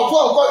mettent pour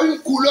avoir encore une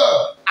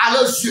couleur à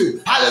leurs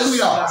yeux.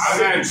 Alléluia.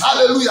 Amen.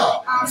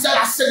 Alléluia. C'est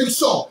la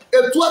séduction.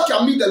 Et toi qui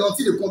as mis des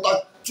lentilles de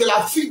contact, tu es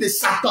la fille de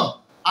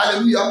Satan.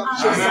 Alléluia.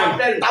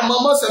 Amen. Ta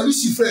maman c'est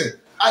Lucifer.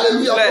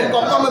 Alléluia.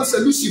 Ton papa même c'est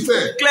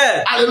Lucifer.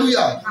 Claire.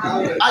 Alléluia.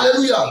 Amen.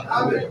 Alléluia.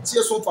 Amen. Si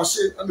elles sont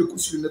fâchées, elles me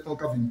couchent sur le net en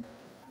cas venu.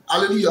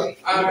 Alléluia.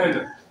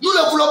 Amen. Nous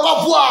ne voulons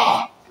pas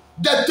voir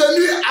des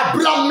tenues à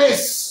blanc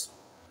mince.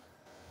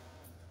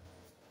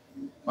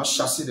 On va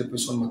chasser des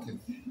personnes maintenant.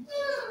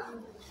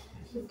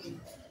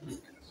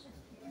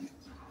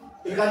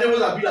 Regardez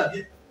vos habits là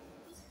bien.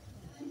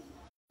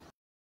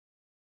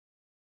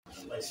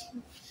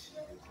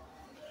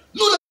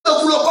 Nous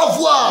ne voulons pas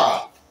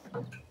voir.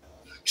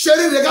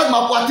 Chérie, regarde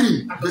ma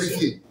poitrine.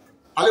 Vérifiez.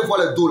 Allez voir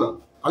les dos là.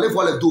 Allez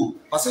voir les dos.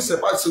 Parce que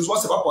souvent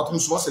c'est pas poitrine,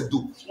 souvent c'est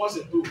dos.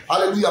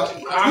 Alléluia.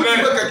 Amen.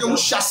 Si quelqu'un vous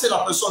chasser la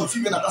personne, si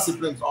vient à se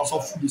plaindre, on s'en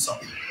fout de ça.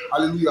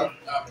 Alléluia.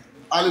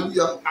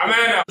 Alléluia.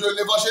 Amen.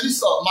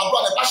 L'évangéliste, ma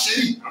gloire n'est pas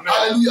chérie.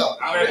 Alléluia.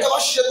 Mais tu vas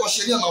chercher ton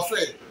chéri en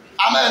enfer.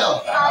 Amen.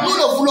 Nous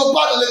ne voulons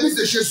pas dans l'église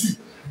de Jésus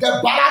des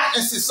balades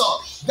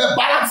incessantes, des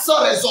balades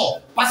sans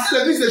raison. Parce que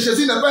l'église de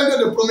Jésus n'est pas un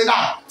lieu de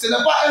promenade. Ce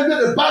n'est pas un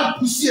lieu de balles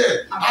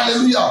poussière.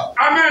 Alléluia.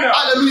 Amen.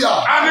 Alléluia.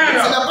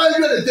 Amen. Ce n'est pas un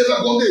lieu de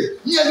dévergondé,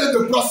 ni un lieu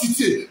de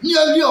prostituée, ni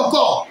un lieu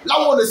encore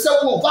là où on ne sait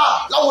où on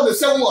va, là où on ne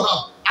sait où on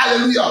rentre.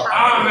 Alléluia.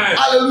 Amen.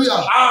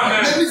 Alléluia.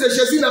 L'église de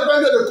Jésus n'est pas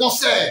un lieu de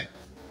concert.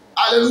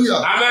 Alléluia.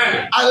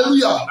 Amen.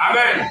 Alléluia.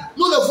 Amen.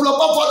 Nous ne voulons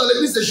pas voir dans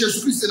l'église de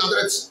Jésus-Christ de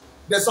Nazareth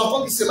des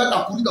enfants qui se mettent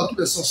à courir dans tous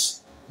les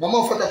sens.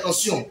 Maman, faites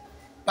attention.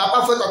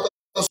 Papa, faites attention.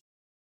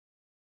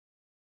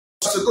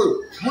 Parce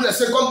que vous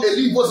laissez comme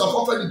Élie vos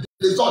enfants faire du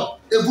désordre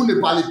et vous ne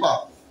parlez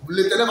pas.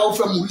 L'Éternel va vous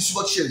faire mourir sur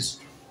votre chaise.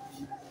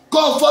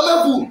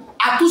 Conformez-vous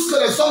à tout ce que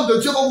les hommes de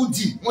Dieu vont vous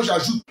dire. Moi,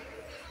 j'ajoute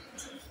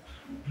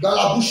dans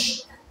la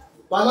bouche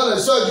pendant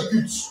les heures du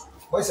culte.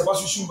 Moi, c'est pas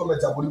si je suis comme un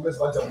diabolique, mais c'est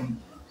pas diabolique.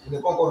 Je n'ai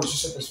pas encore reçu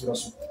cette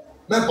inspiration.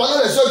 Mais pendant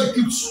les heures du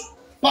culte,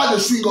 pas de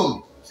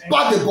chewing-gum.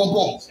 pas des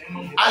bonbons.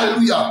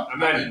 Alléluia.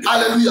 Amen.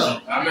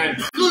 Alléluia. Amen.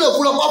 Nous ne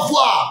voulons pas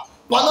voir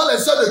pendant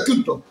les heures de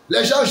culte,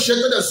 les gens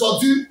jetaient des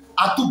ordures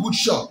à tout bout de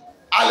champ.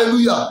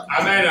 Alléluia.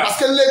 Amen. Parce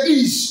que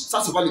l'église,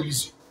 ça c'est pas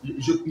l'église,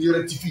 je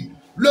rectifie.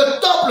 Le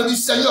temple du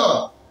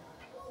Seigneur,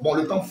 bon,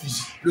 le temple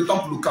physique, le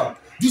temple local,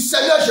 du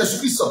Seigneur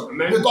Jésus-Christ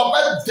ne doit pas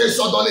être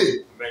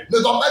désordonné, ne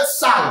doit pas être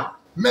sale,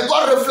 mais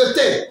doit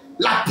refléter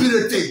la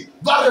pureté,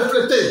 doit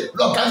refléter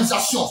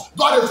l'organisation,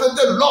 doit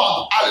refléter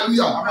l'ordre.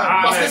 Alléluia.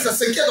 Parce que c'est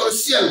ce qui est dans le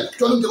ciel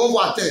que nous devons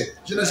voir à terre.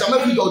 Je n'ai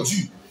jamais vu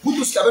d'ordure. Vous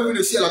tous qui avez vu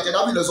le ciel, à terre,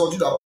 avez vu les ordures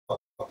d'abord.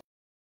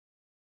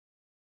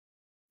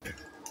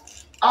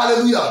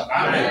 Alléluia.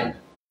 Amen.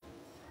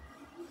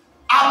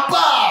 À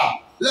part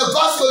les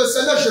vases que le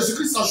Seigneur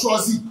Jésus-Christ a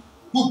choisi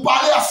pour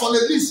parler à son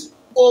église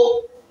officiellement.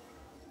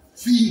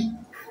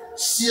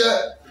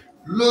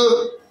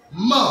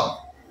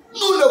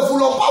 Nous ne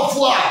voulons pas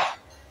voir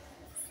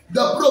de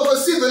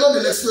prophéties venant de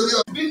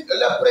l'extérieur. Les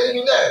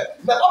préliminaires,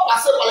 mais pas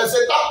passer par les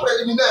étapes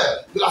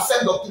préliminaires de la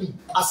sainte doctrine,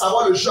 à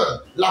savoir le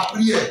jeûne, la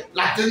prière,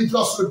 la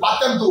délivrance, le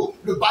baptême d'eau,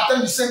 le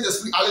baptême du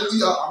Saint-Esprit.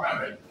 Alléluia.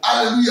 Amen.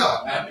 Alléluia.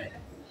 Amen.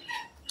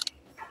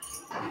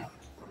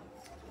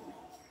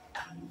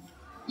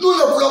 Nous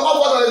ne voulons pas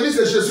voir dans l'église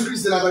de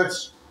Jésus-Christ de la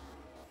Nazareth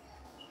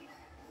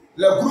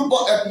les groupes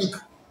ethniques,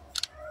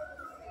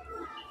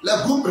 les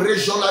groupes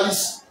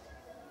régionalistes.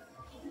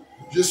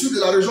 Je suis de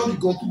la région du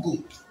Gontougo.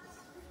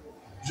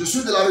 Je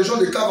suis de la région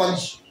de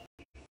Cavali.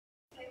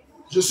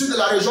 Je suis de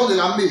la région de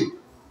Lamé.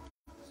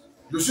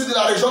 Je suis de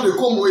la région de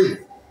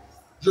Komoé.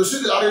 Je suis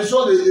de la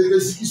région de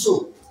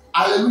Zikiso.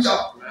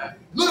 Alléluia.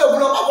 Nous ne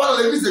voulons pas voir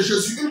dans l'église de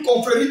Jésus une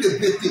confrérie de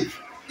BT.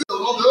 Au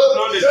nom de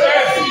Jésus.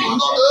 Au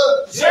nom de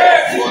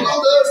Jésus. Au nom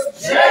de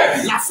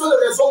Jésus. La seule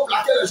raison pour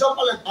laquelle les gens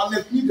parlent en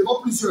ethnie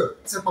devant plusieurs,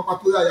 c'est Papa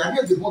Toya. Il n'y a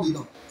rien de bon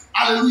dedans.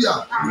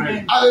 Alléluia.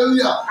 Amen.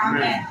 Alléluia.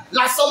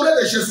 L'assemblée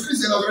de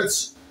Jésus-Christ est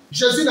Nazareth.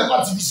 Jésus n'est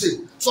pas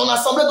divisé. Son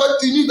assemblée doit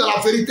être unie dans la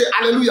vérité.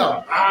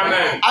 Alléluia.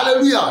 Amen.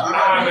 Alléluia.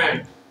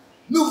 Amen.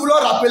 Nous voulons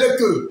rappeler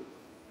que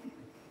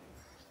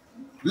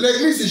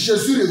l'église de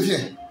Jésus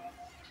revient.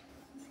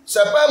 Ce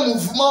n'est pas un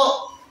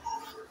mouvement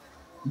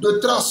de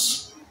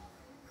transe.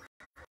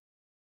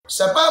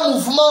 Ce n'est pas un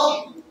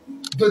mouvement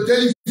de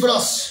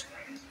délivrance.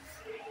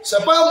 Ce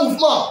n'est pas un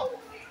mouvement.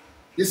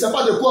 Je ne sais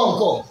pas de quoi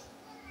encore.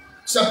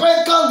 Ce n'est pas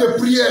un camp de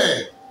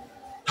prière.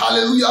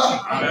 Alléluia.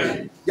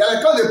 Amen. Il y a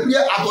le camp de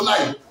prière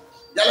Adonai.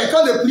 Il y a le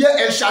camp de prière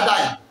El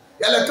Shaddai.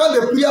 Il y a le camp de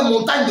prière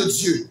montagne de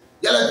Dieu.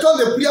 Il y a le camp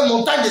de prière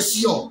montagne de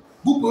Sion.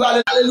 Vous pouvez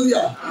aller.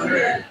 Alléluia.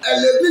 Amen. Et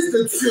l'église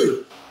de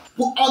Dieu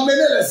pour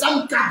emmener les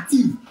âmes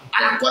captives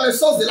à la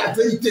connaissance de la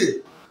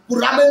vérité. Pour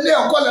ramener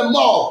encore les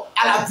morts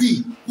à la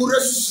vie, pour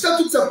ressusciter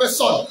toutes ces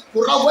personnes,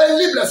 pour renvoyer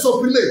libres les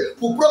opprimés,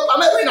 pour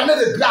proclamer une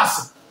année de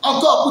grâce,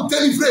 encore pour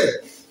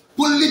délivrer,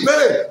 pour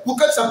libérer, pour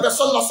que ces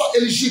personnes soient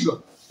éligibles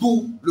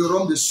pour le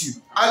royaume des cieux.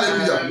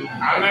 Alléluia.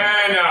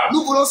 Amen.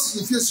 Nous voulons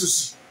signifier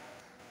ceci,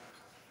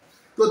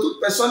 que toute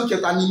personne qui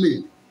est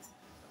animée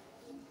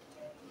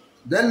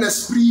d'un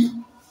esprit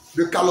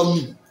de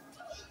calomnie,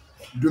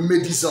 de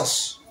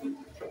médisance,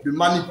 de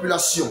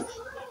manipulation,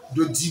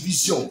 de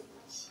division,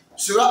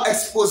 sera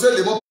exposé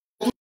devant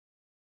tout.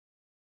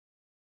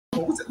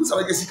 Vous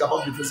savez que c'est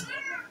capable de faire ça.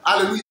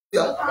 Alléluia.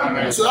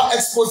 Amen. Sera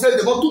exposé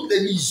devant toute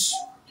l'église,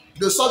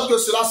 de sorte que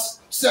cela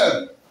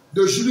sert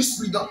de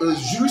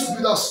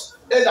jurisprudence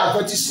et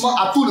d'avertissement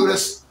à tout le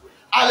reste.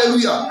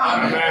 Alléluia.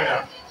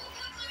 Amen.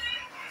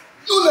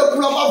 Nous ne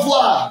voulons pas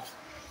voir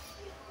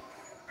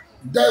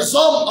des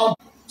hommes en...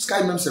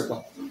 Sky même c'est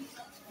quoi?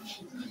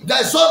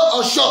 Des hommes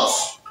en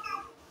shorts,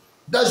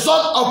 des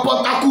hommes en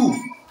pantacourt,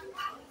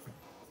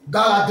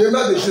 dans la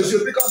demeure de Jésus.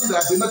 Puis quand on dit dans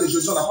la demeure de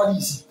Jésus, on n'a pas dit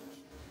ici.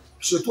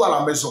 Surtout à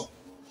la maison.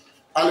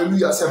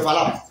 Alléluia, c'est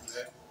valable.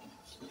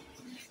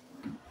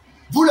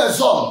 Vous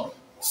les hommes,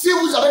 si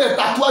vous avez des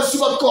tatouages sur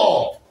votre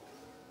corps,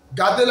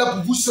 gardez-les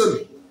pour vous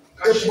seuls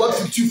et pour votre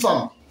future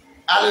femme.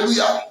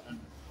 Alléluia.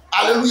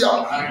 Alléluia.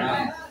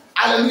 Amen.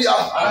 Alléluia.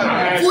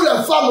 Amen. Vous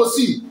les femmes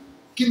aussi,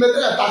 qui mettez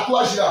les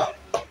tatouages là,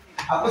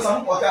 après ça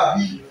vous portez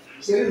habillé,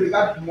 c'est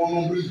regarde mon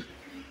nombril.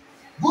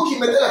 Vous qui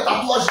mettez les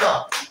tatouages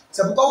là,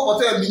 c'est pourquoi vous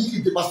portez un mini qui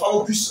ne dépasse pas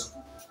vos cuisses.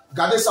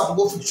 Gardez ça pour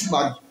vos futurs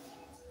maris.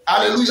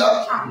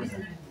 Alléluia.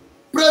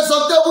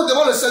 Présentez-vous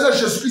devant le Seigneur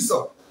Jésus-Christ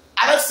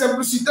avec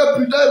simplicité,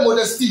 pudeur et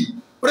modestie.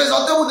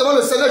 Présentez-vous devant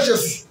le Seigneur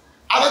Jésus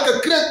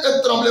avec crainte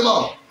et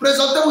tremblement.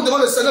 Présentez-vous devant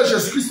le Seigneur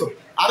Jésus-Christ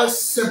avec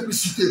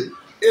simplicité.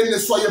 Et ne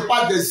soyez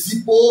pas des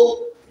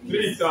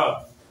hypocrites.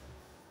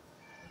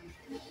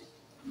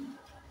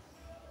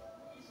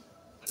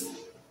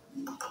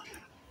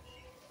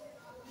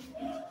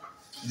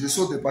 Je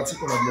saute des parties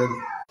qu'on a dit.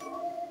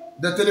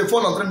 Des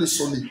téléphones en train de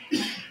sonner.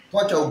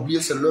 Toi qui as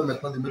oublié, c'est l'heure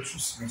maintenant de mettre sous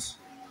silence.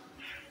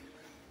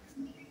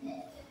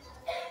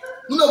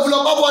 Nous ne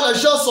voulons pas voir les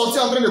gens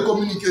sortir en train de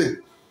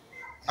communiquer.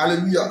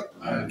 Alléluia.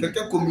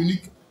 Quelqu'un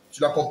communique,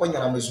 tu l'accompagnes à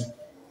la maison.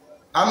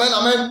 Amen,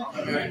 amen.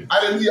 Amen.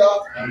 Alléluia.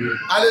 Amen.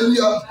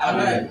 Alléluia.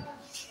 Amen.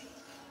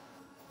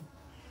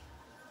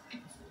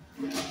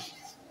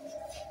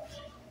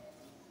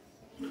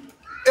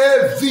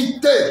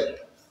 Évitez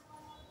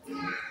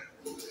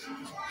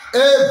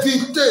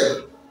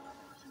Évitez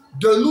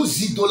de nous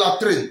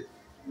idolâtrer.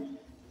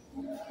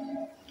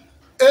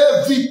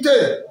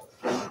 Évitez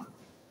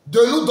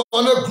de nous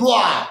donner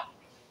gloire.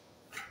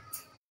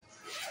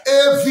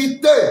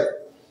 Évitez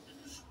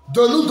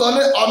de nous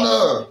donner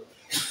honneur.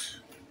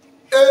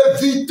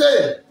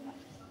 Évitez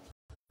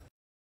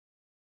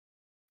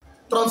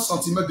 30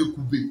 cm de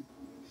coubé.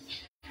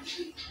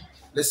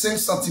 Les 5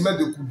 cm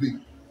de coubé.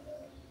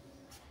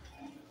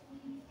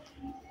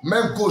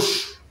 Main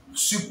gauche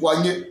sur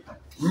poignet.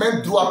 Main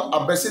droite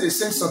abaissée les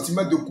 5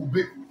 cm de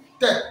coubé.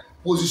 Tête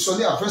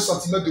positionnée à 20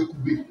 cm de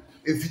coubé.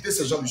 Évitez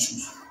ce genre de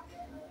choses.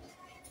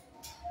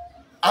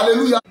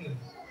 Alléluia.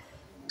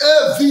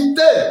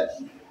 Évitez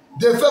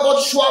de faire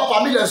votre choix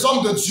parmi les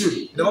hommes de Dieu.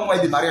 Il ne va pas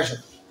parler de mariage.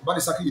 Il va de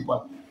ça qu'il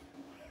parle.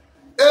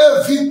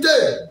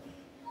 Évitez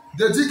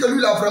de dire que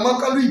lui, là, vraiment,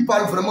 quand lui, il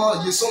parle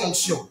vraiment, il est son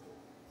onction.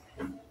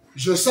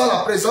 Je sens la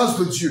présence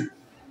de Dieu.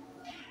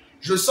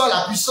 Je sens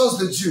la puissance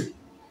de Dieu.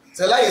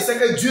 C'est là il sait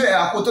que Dieu est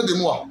à côté de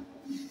moi.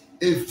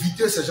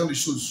 Évitez ce genre de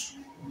choses.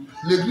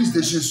 L'église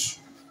de Jésus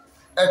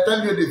est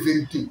un lieu de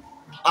vérité.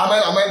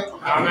 Amen, amen.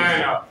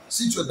 Amen.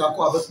 Si tu es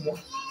d'accord avec moi,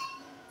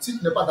 si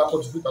tu n'es pas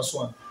d'accord, tu peux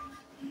t'asseoir.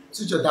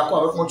 Si tu es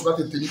d'accord avec moi, tu vas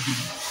te tenir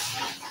debout.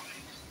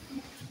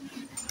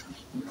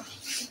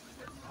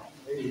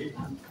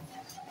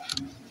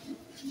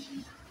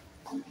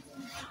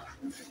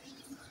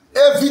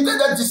 Évitez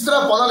d'être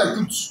distrait pendant les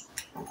cultes.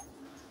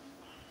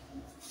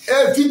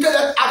 Évitez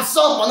d'être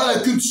absent pendant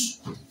les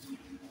cultes.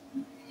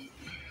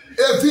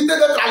 Évitez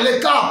d'être à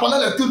l'écart pendant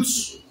les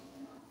cultes.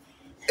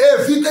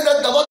 Évitez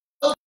d'être dans votre...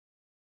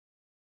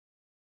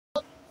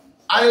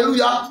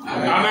 Alléluia.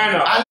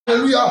 Amen.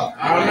 Alléluia.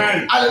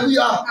 Amen.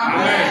 Alléluia.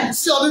 Amen.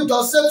 Si on dit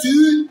danser,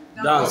 tu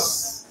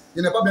danses.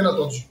 Il n'est pas bien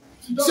entendu.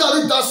 Si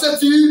on dit danser,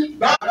 tu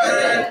danses.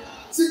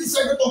 Si tu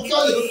sais que ton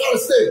cœur ne veut pas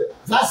rester,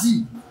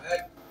 vas-y.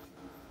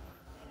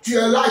 Tu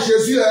es là,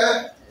 Jésus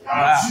est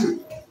Dieu.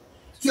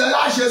 Tu es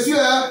là, Jésus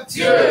est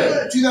Dieu.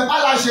 Tu n'es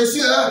pas là, Jésus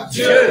est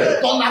Dieu.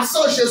 Ton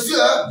absence, Jésus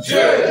est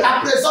Dieu.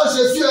 Ta présence,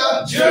 Jésus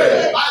est Dieu.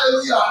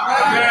 Alléluia.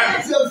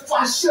 Amen. Tu es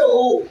fâché,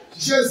 oh,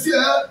 Jésus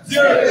est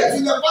Dieu.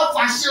 Tu n'es pas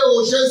fâché,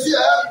 oh, Jésus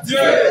est Dieu.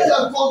 Tu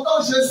es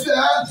content, Jésus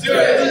est Dieu.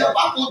 Tu n'es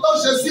pas content,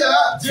 Jésus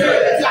est Dieu.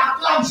 Tu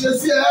acclames,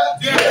 Jésus est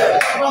Dieu. Tu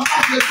n'acclames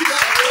pas, Jésus est Dieu.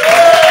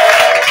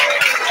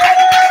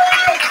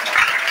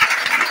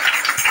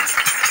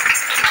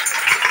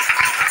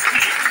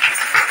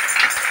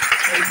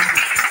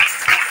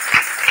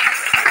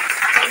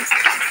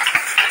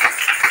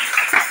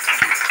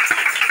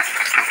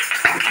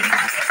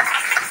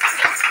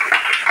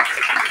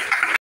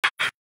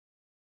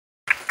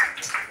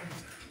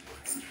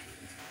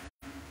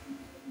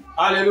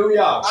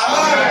 Alléluia.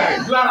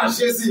 Amen. Gloire à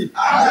Jésus.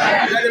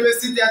 Amen. Bien-aimé,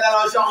 si tu es dans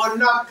l'argent, on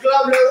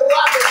acclame le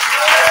roi des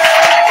rois.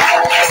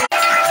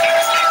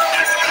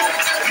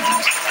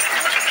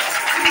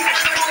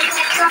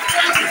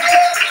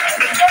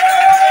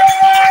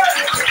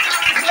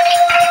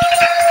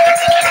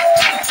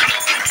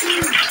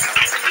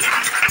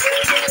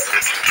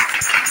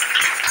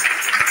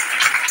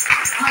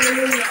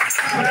 Alléluia.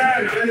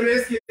 Bien-aimé,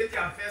 ce que tu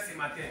as fait ce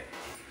matin.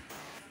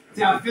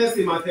 Tu as fait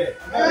ce matin.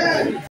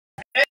 Amen.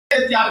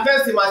 Est-ce que tu as fait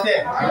ce matin?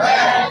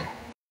 Amen.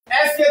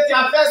 Est-ce que tu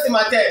as fait ce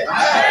matin?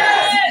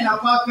 Amen. Si tu n'as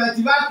pas fait,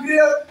 tu vas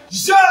crier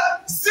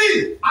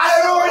Jésus.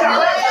 Alléluia.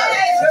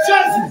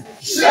 Jésus.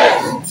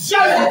 Jésus.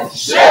 Jésus.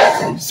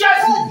 Jésus.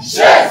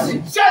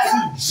 Jésus.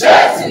 Jésus.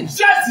 Jésus.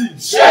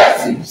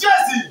 Jésus.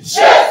 Jésus.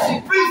 Jésus.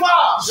 Plus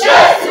fort.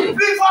 Jésus.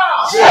 Plus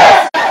fort.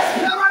 Jésus.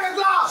 La main de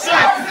gloire.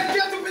 C'est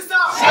Dieu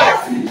tout-puissant.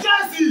 Jésus.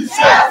 Jésus.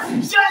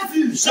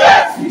 Jésus.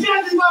 Jésus. Dieu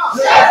divin.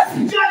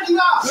 Jésus. Dieu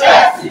divin.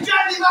 Jésus. Dieu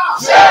divin.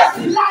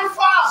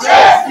 L'alpha.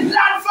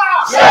 L'alpha.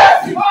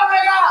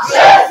 Oméga.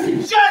 Jésus.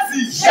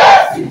 Jésus.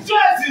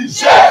 Jésus.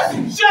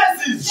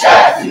 Jésus.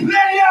 Jésus.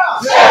 Le lion.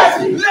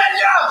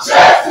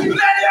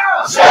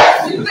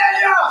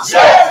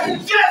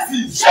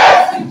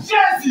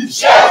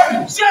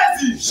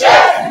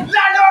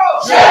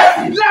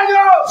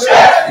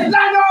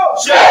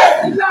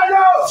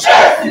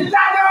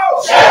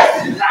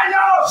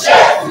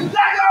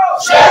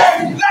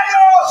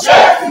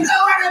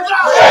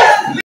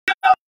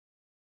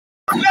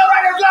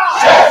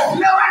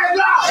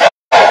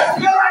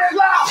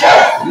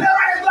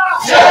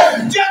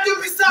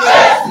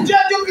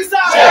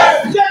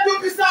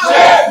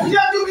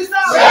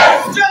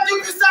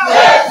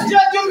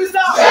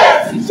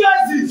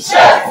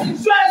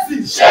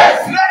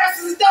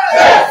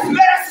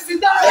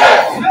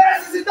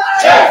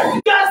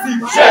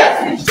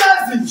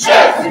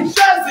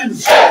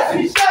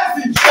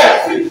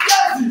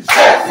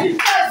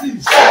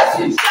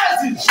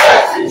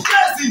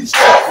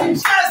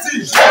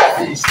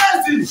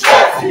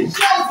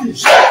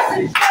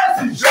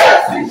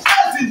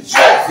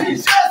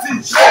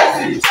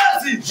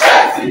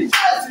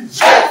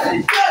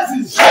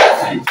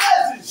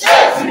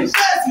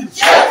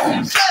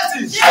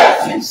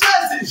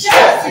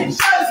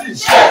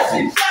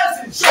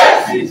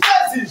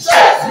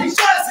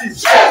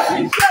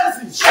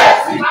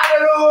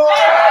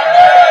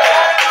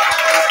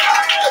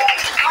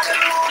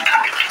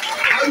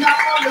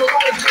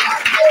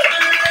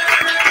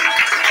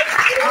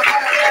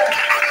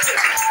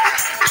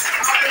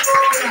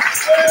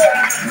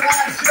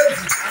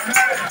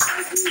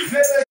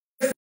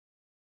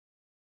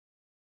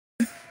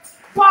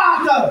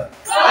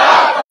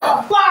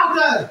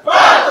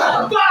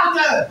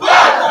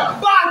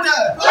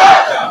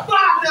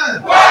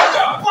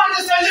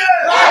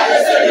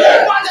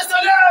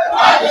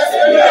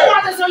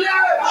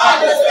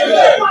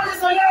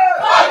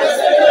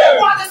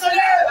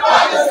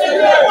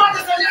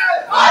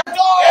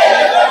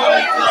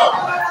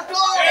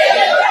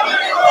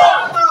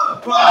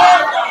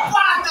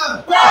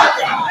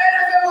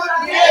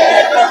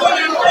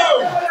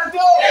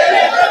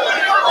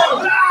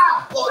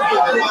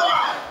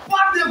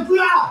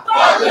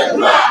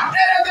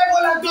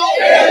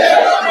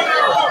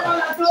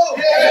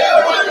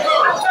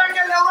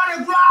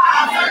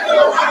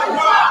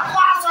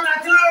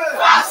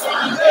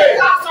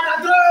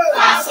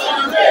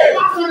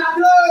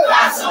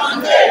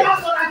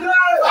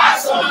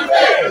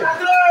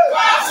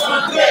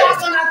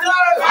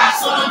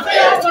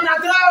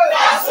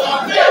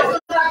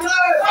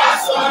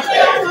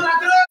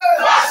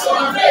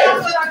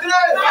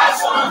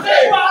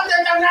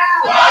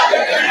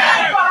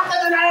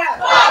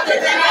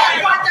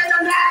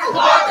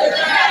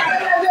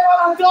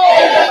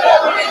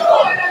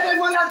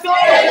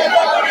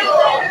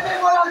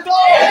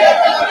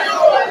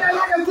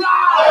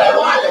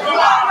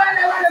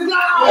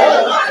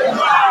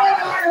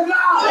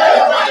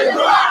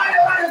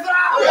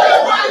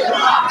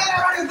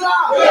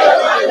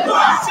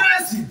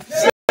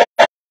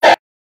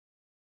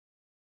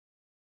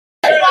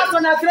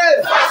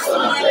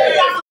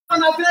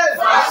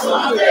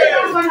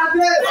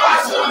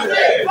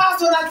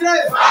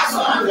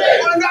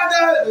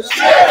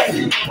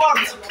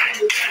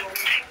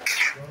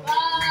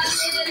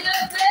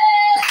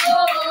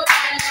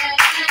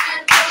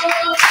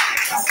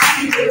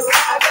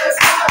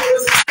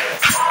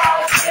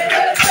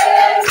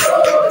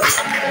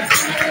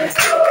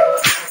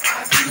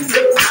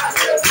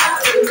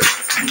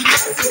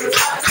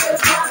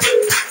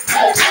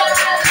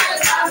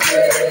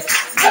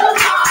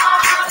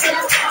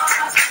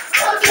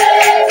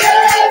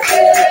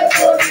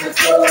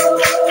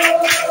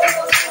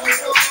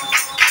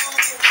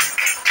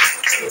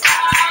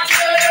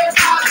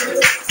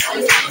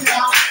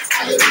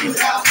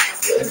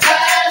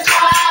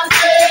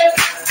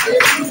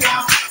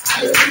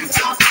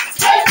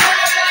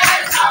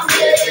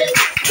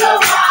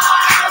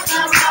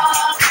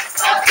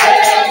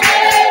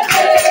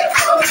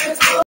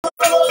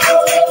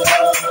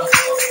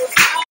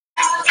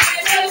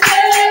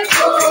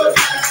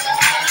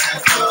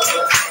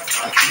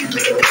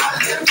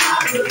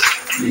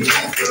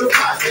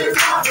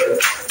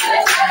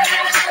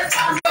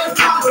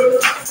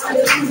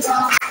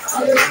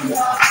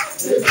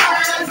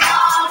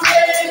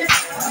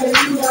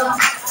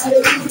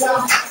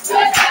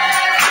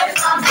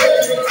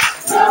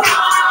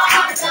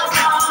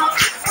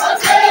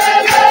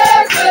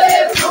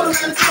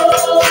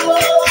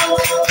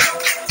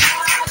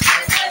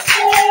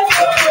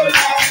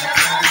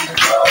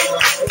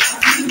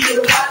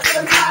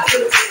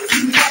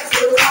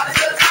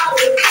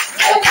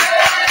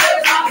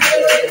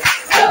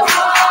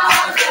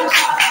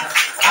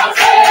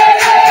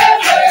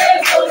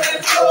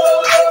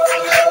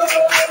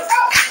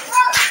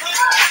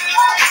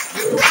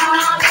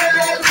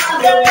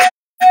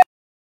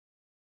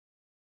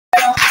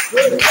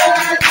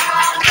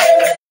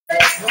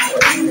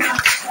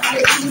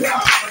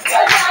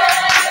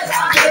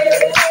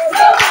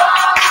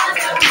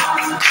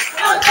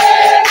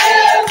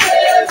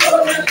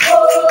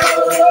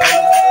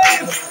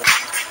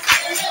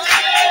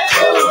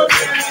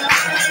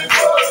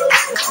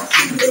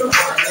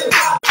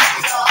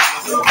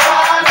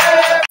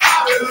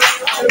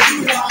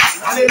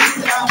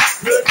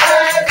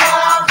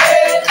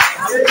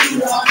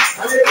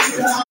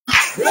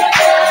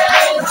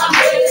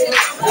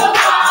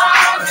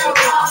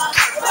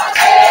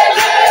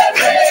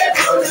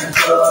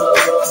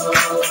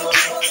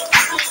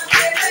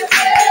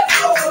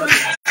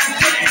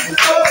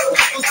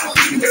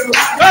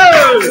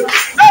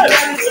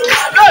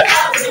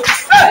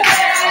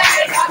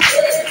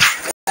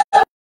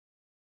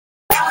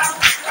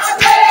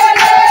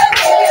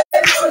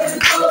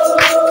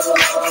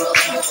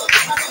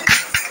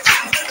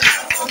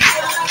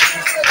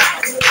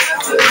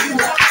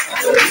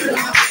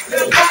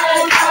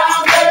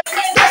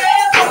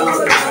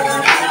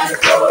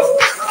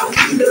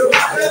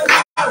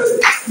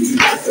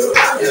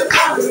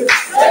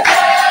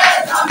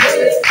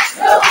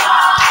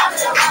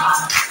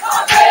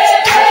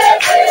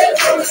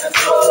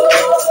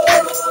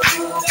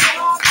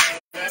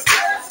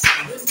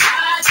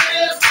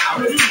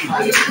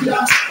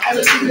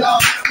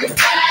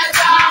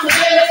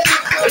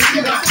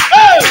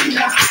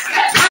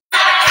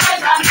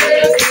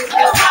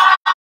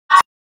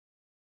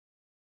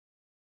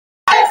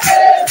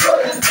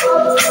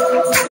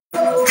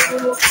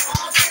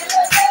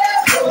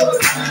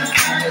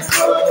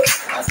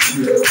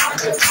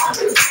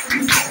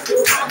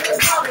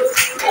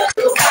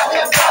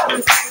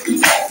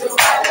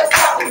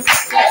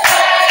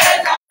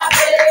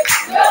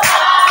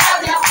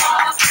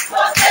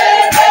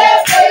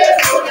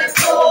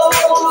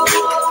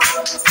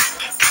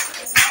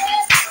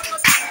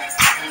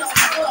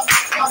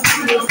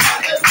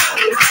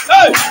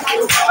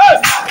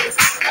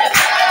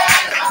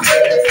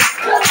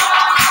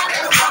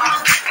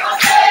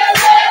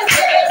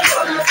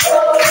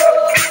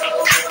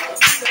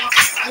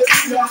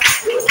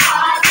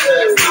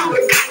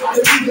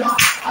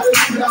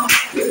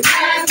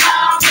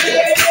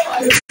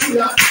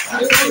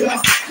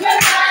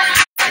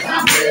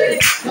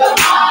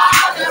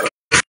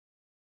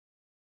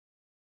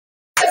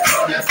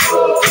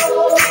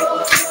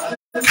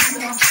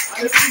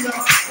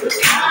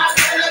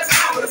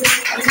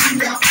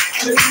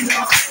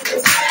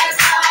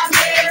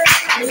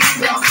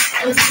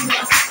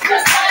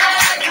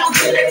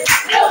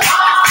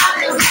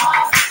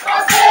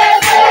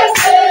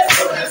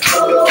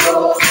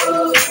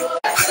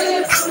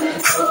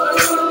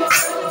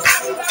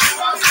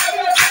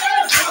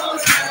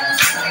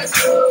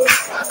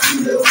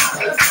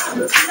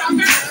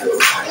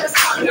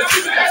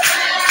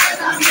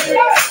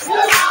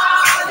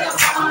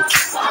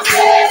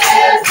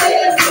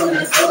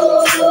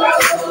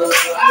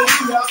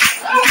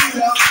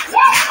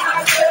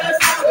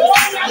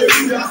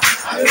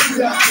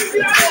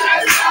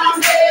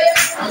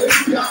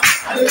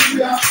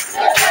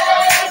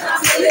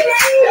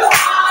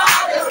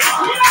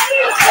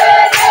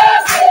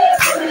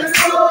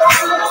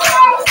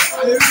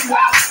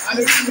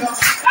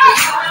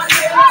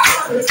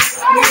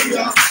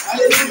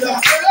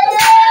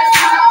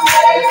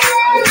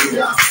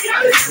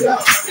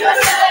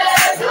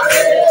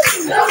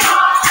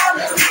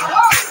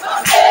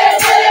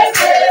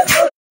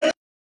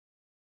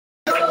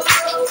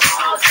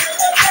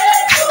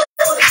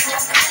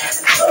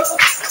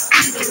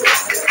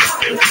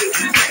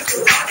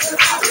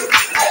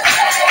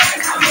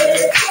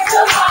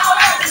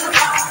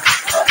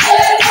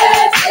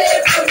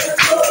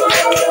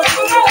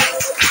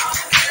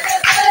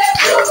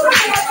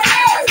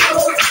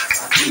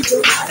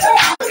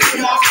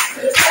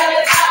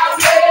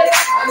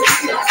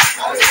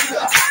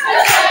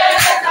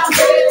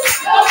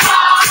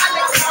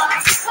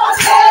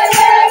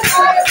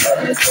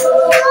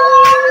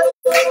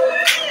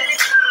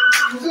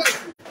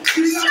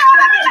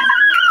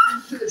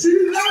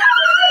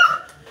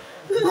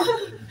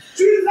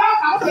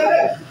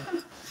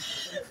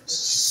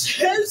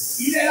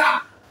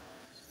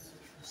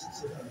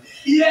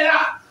 Il est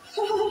là.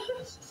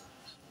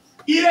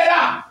 Il est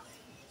là.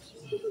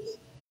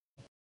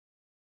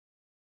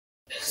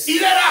 Il est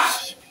là.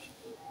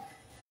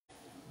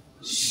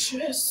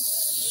 Je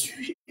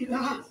suis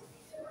là.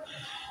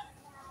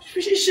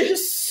 Oui, je suis là.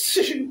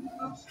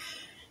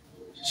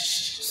 Je suis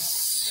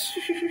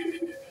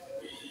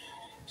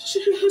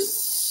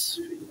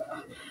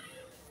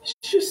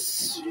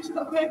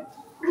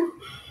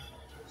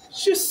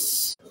là.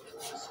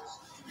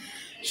 Je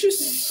suis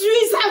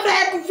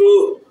avec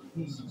vous.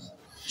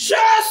 Je suis avec vous.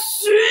 Je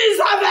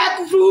suis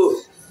avec vous.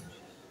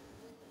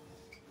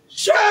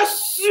 Je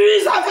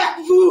suis avec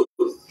vous.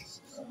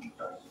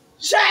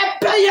 J'ai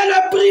payé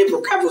le prix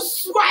pour que vous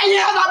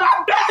soyez dans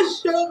ma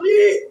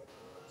bergerie.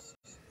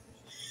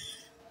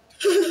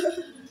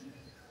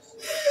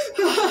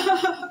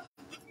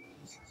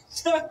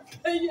 J'ai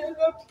payé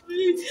le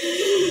prix.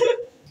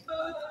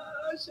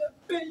 J'ai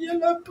payé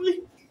le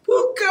prix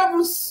pour que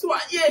vous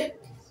soyez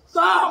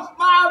dans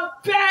ma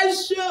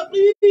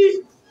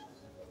bergerie.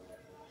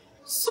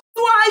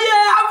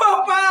 Soyez à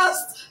vos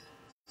postes.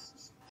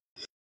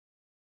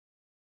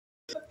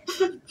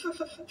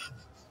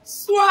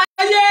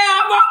 Soyez à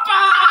vos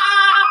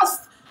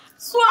postes.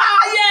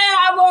 Soyez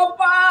à vos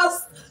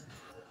postes.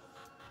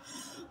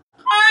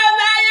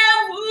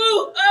 Réveillez-vous.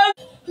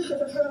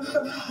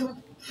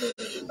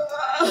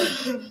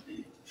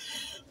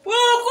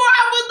 Pourquoi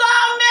vous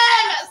dormez,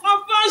 mes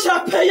enfants? J'ai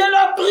payé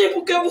le prix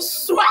pour que vous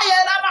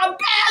soyez dans ma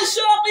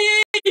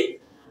bergerie.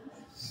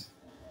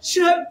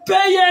 J'ai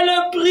payé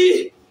le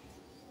prix.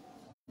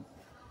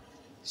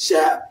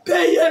 J'ai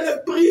payé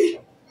le prix.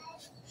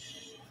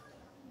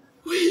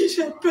 Oui,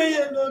 j'ai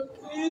payé le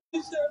prix.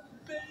 J'ai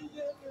payé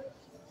le prix.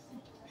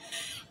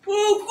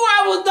 Pourquoi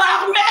vous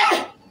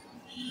dormez?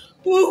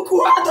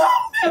 Pourquoi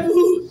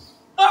dormez-vous?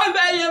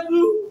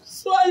 Réveillez-vous.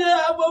 Soyez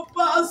à vos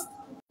postes.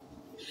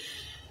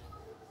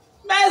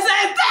 Mes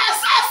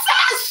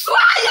intercesseurs,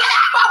 soyez à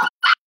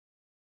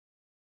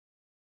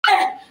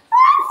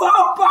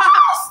vos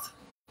postes.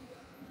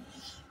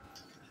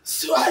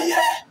 Soyez à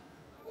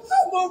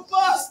vos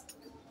postes.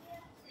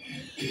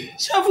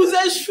 Je vous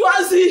ai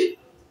choisi.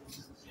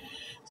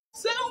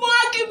 C'est moi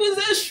qui vous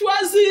ai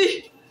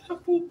choisi.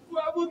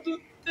 Pourquoi vous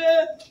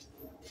doutez?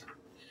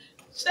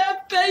 J'ai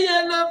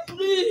payé le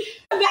prix.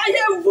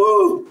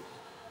 Réveillez-vous.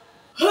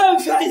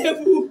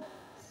 Réveillez-vous.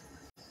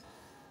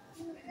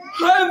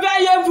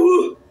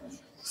 Réveillez-vous.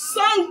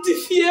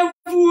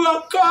 Sanctifiez-vous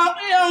encore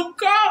et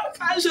encore,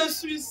 car je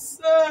suis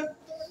seul.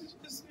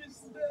 Je suis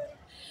seul.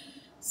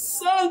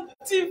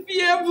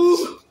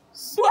 Sanctifiez-vous.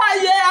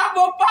 Soyez à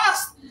vos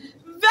postes.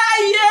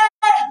 Veillez.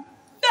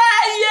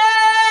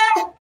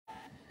 Veillez.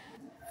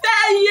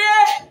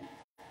 Veillez.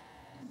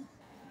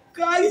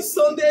 Quand ils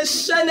sont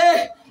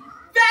déchaînés.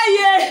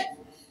 Veillez.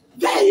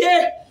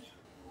 Veillez.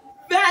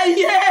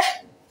 Veillez.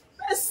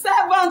 Mes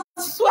servantes,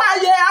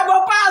 soyez à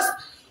vos postes.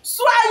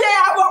 Soyez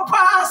à vos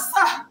postes.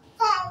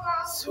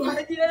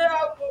 Soyez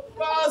à vos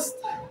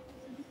postes.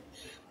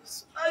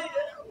 Soyez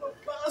à vos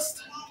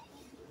postes.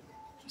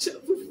 Je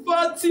vous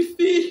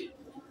fortifie.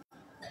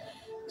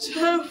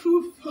 Je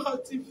vous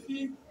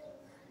fortifie.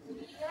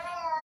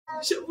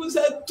 Je vous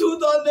ai tout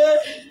donné.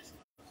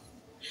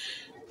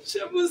 Je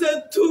vous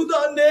ai tout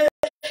donné.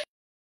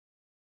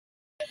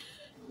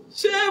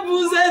 Je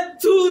vous ai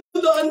tout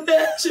donné.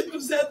 Je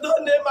vous ai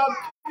donné ma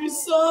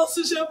puissance.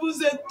 Je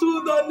vous ai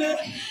tout donné.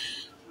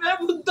 Mais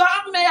vous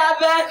dormez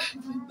avec.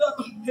 Vous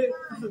dormez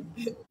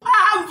avec.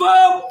 À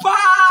vos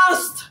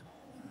postes.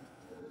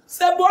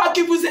 C'est moi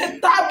qui vous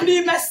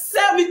établis, mes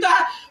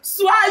serviteurs.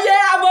 Soyez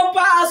à vos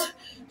postes.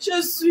 Je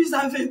suis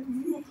avec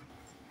vous.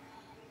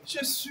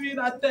 Je suis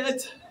la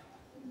tête.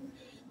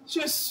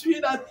 Je suis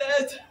la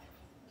tête.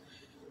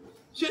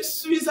 Je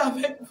suis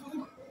avec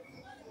vous.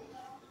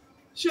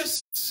 Je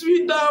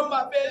suis dans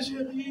ma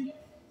bergerie.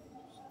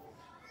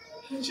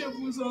 Je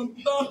vous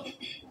entends.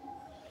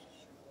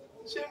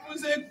 Je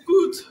vous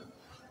écoute.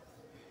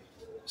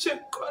 Je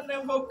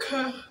connais vos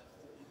cœurs.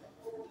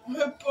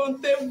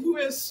 Répondez-vous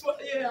et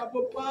soyez à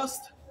vos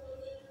postes.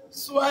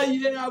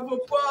 Soyez à vos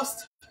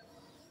postes.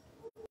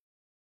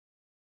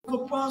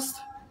 Vos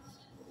postes.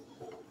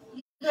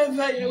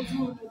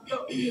 Réveillez-vous, ne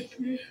dormez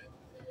plus.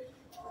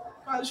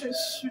 Ah, je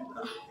suis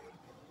là.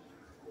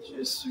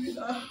 Je suis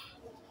là.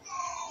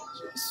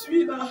 Je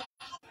suis là.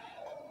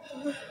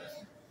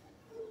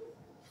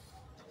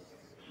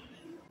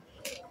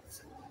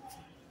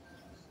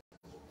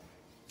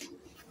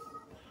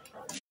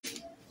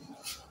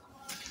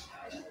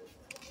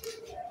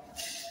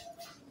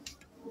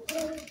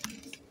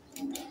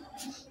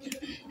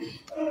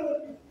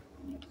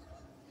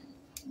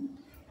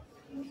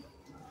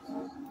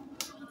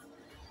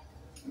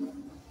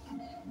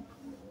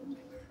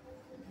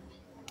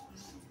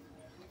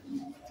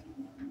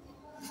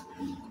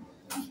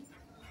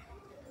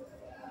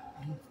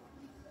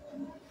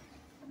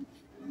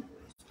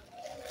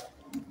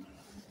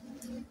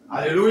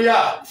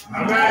 Alléluia.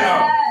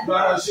 Amen.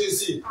 Gloire à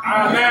Jésus.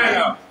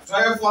 Amen.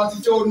 Soyez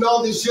fortifiés au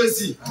nom de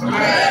Jésus.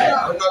 Amen.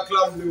 On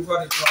acclame le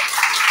voix de gloire.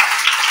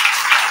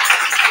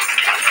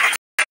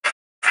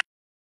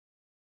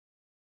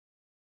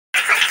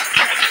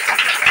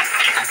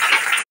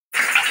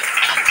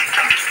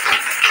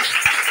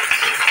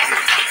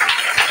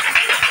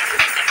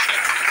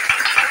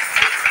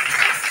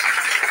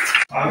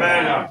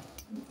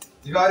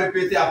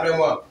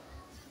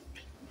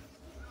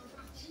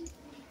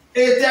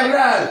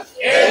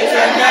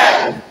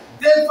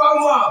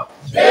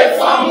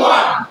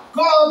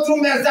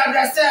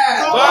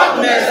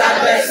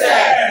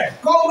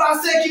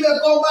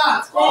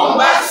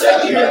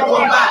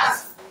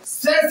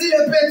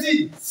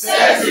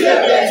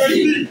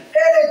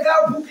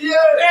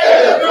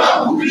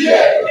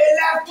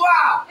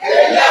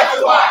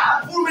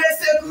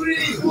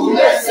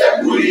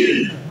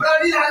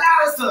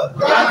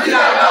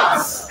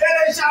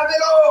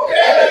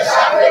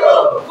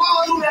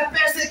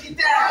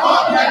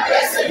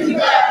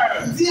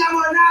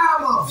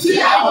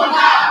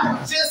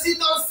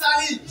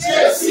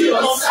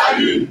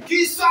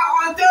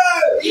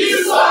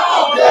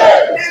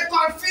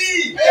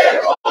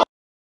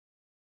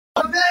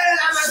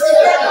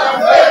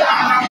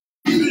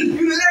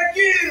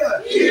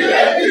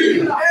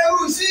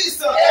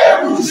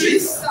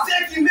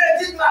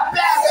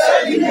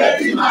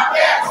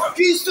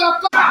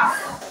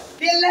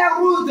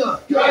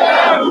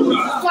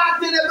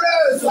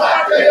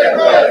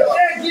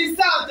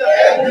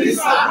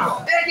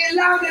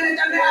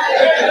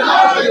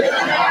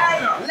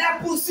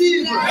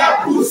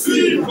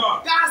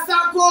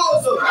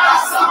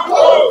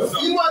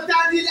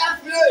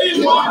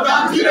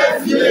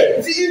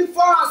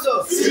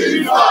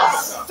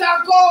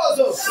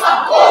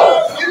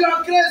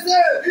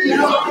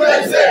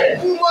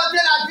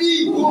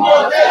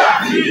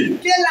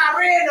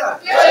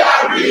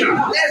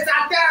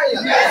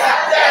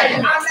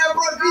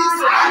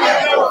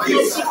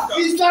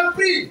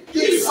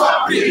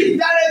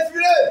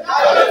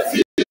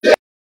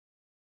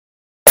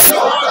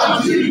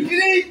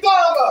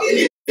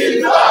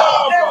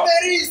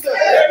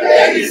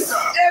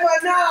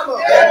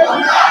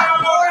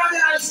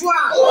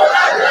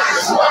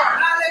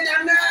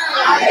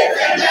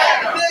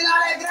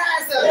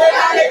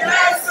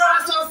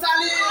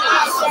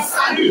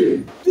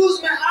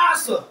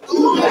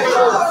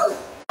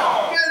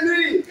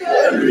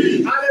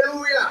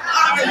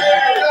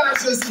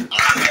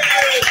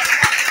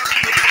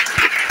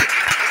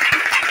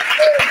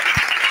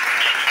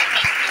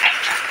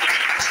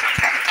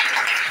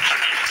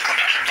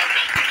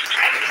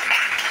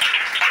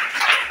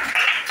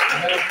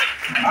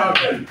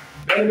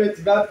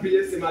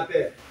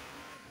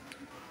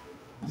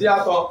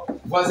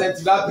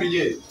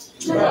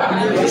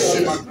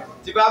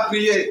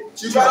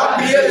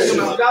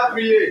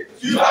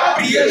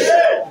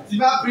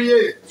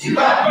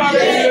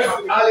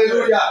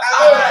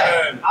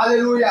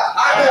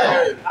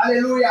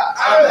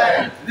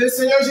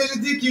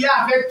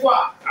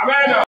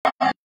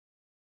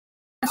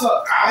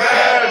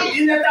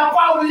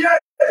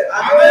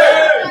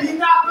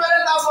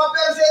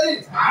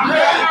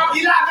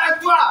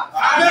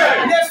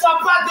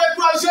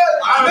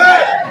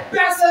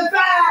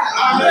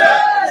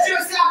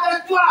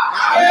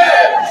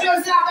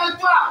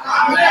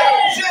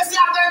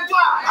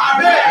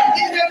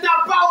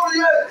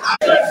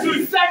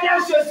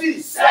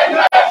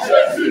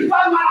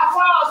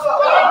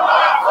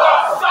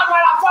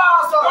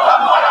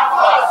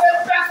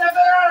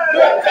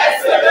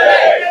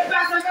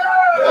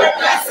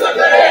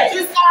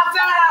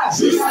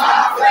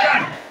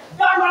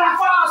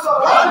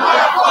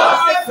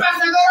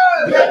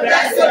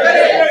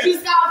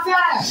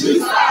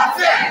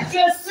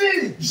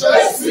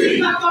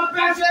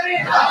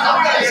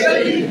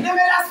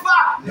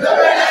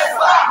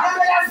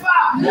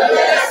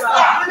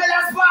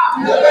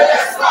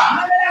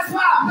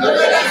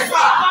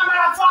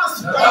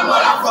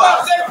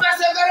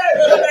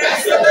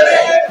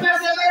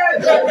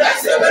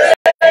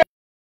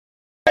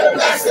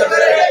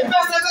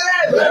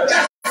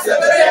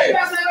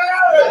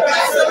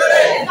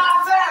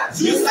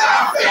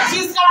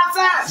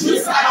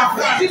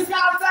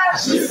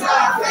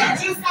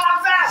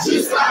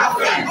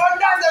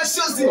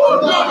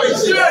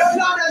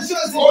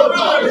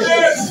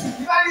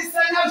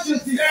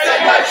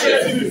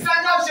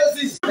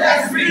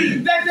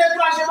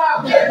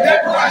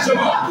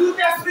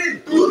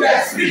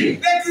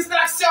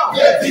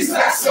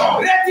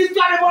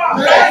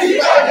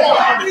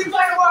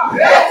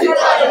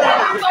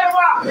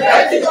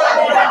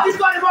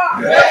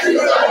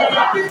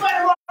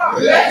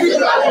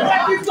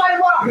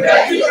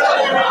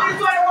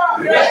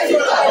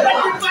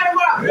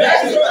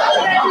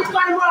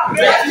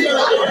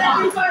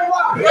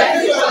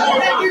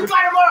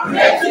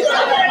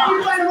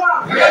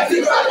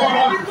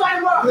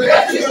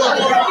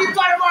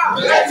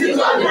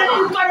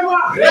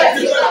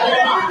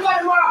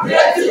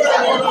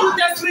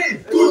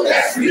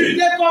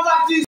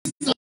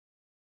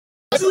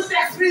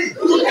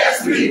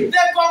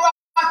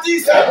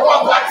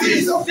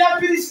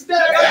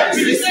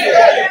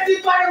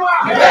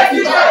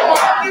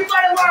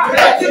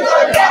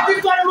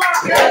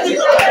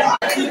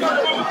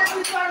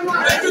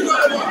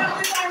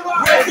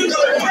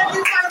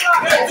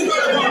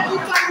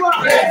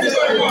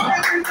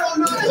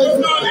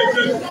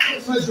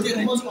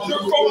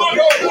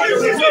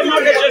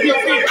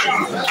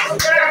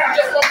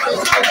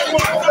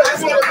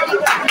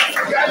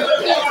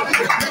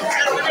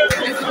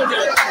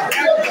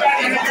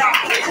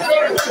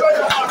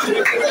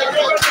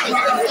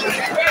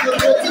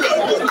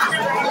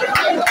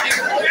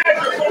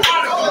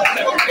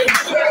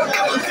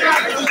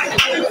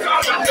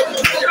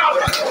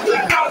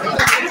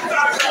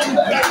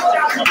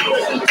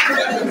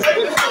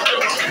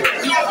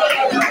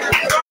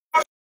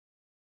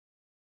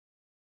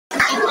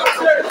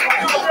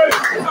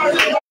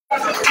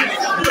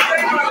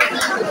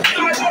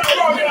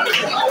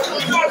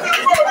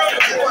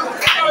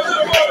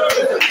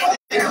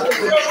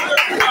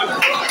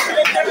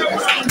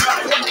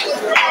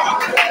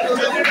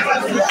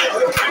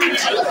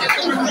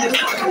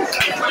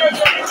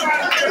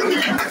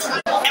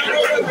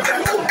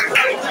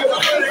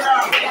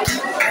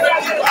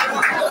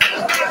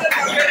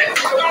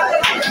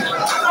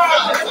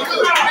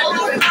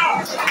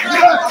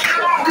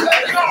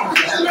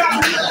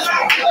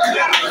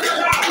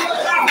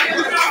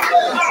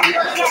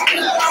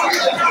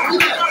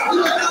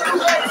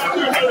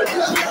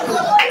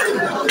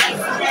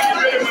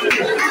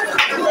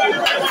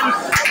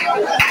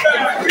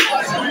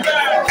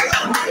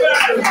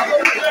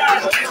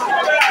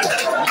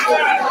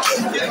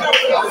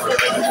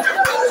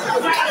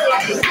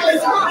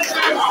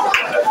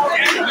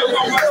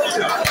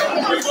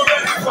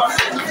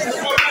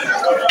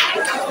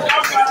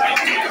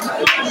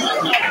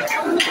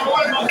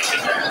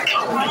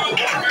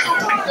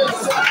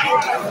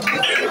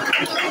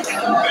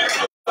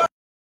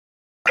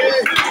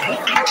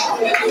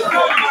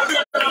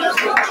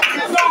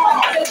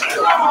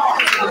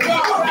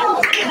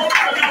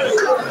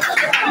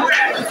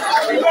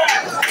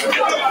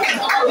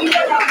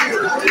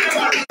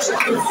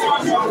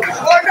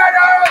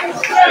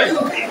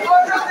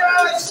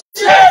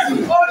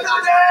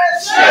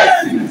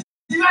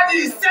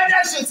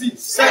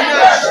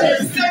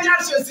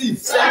 Jésus.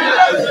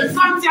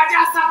 Comme tu as dit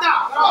à Satan,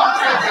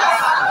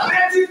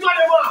 retire-toi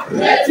de moi.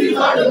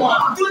 Retire-toi de moi.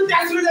 Tout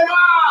esprit de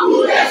mort.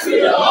 Tout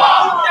esprit de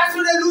mort. Tout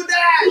esprit de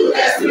lourdeur. Tout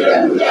esprit de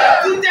lourdeur.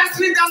 Tout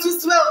esprit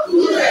d'assoussement.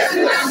 Tout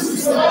esprit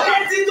d'assoussement.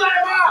 Retire-toi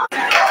de moi.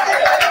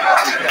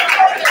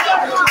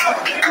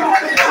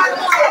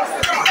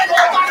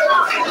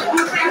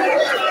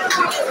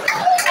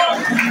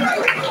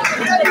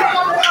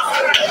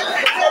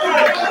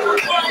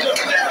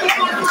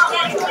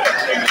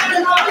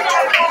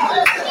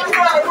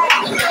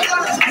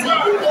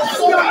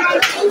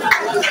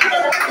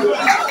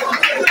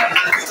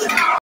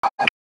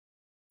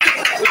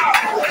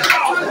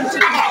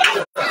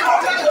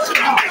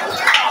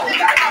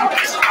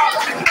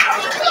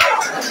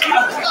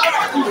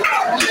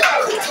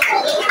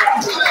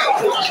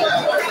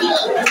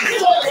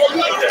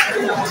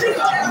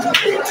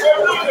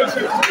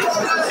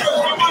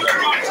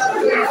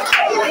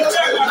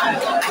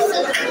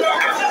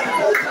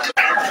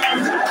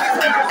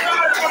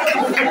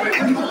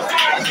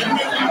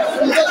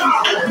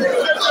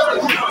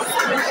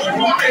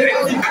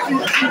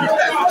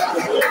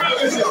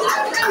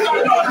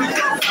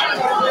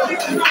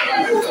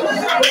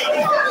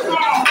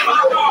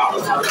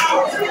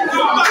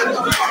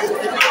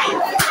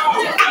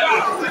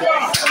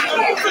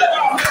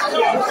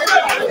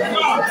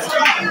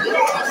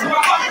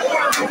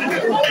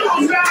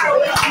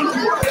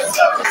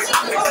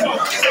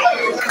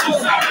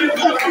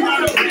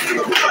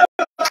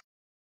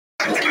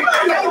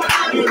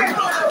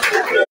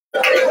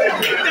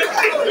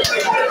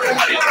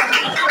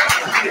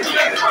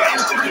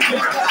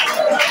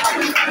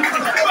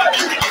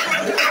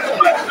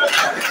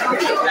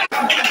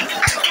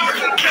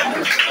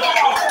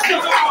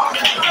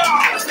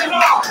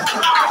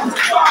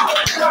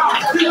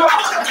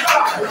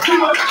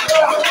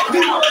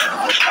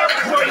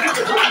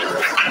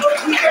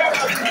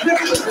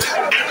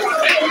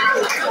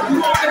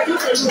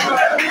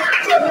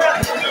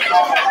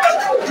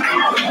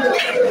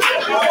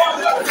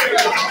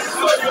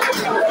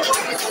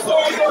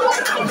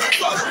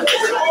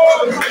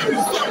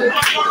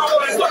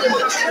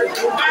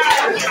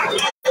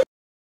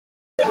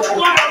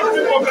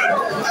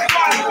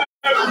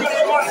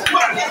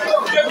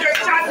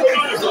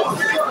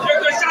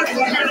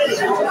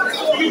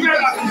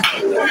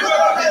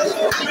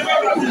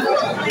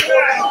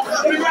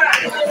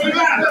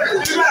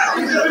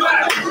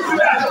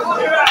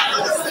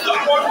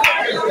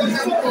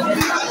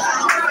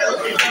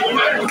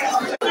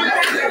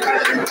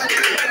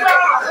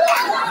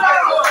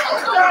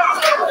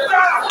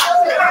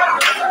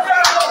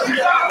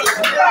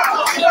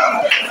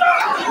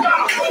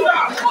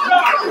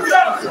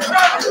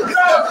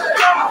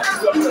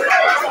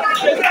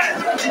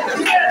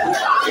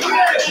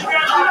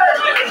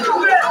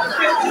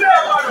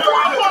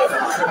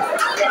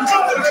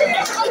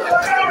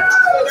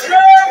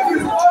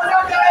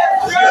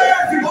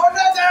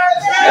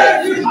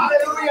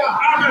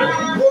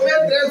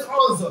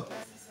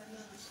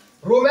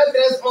 Romains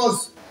 13,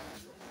 11.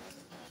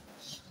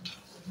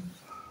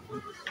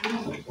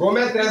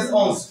 Romains 13,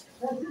 11.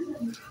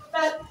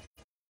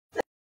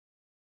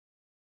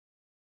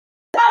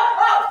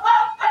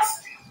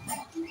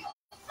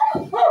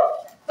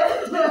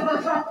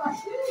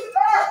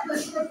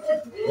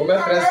 Romains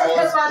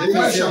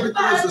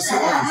chapitre 11, verset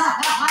 11.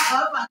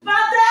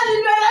 Père,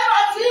 libérez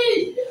ma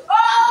fille. Oh!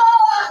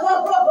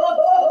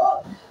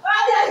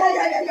 Aïe, aïe, aïe,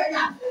 aïe, aïe, aïe.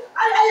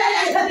 Aïe, aïe,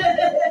 aïe, aïe,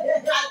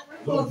 aïe.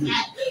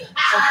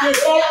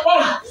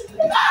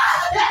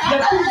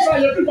 Il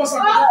n'y a plus de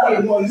passage pour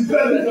le monde.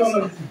 Libère les gens.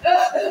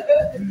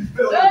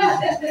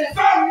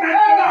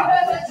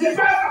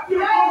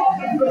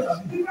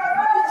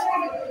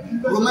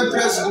 Romains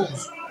 13,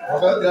 11.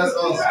 Romains 13,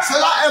 11.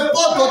 Cela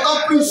importe d'autant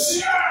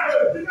plus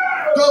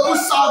que vous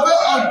savez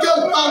en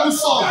quel temps nous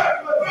sommes.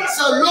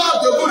 C'est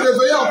l'heure de vous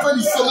réveiller en fin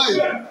du sommeil.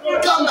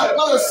 Car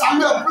maintenant le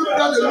salut est plus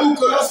près de nous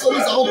que lorsque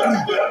nous avons cru.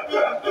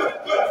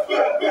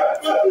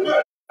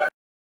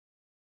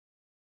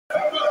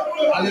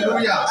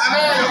 Alléluia.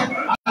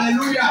 Amen.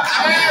 Alléluia.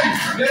 Amen.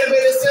 Le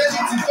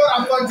Seigneur,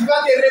 tu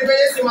vas te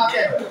réveiller ce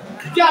matin.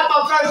 Dis à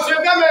ton frère, je vais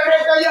me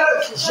réveiller.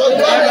 Je vais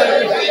me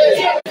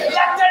réveiller. Les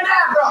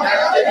ténèbres. Les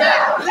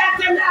ténèbres. Les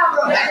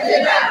ténèbres. Les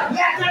ténèbres.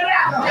 Les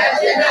ténèbres. Les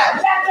ténèbres.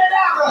 Les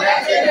ténèbres.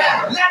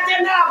 Les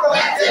ténèbres.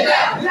 Les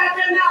ténèbres. Les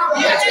ténèbres.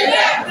 Les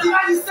ténèbres. Tu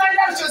vas dire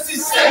Seigneur Jésus.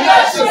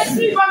 Seigneur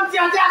Jésus. Comme tu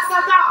as dit à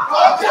Satan.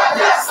 Comme tu as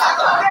dit à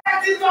Satan.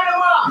 Retire-toi de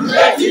moi.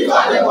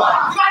 Retire-toi de moi.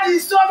 Tu vas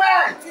dire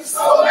sommeil.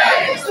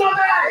 Sommeil.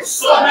 Sommeil.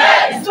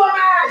 Sommeil.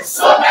 Sommeil.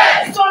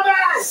 Sommeil.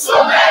 Sommeil.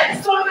 Sommeil.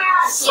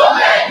 Sommeil.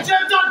 Sommeil. Je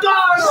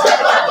t'ordonne. Je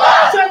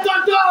t'ordonne. Je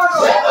t'ordonne.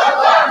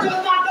 Je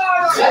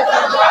t'ordonne. Je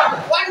t'ordonne.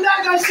 Au nom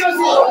de Jésus.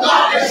 Au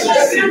nom de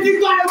Jésus.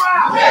 Retire-toi de moi.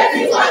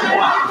 Retire-toi de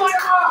moi.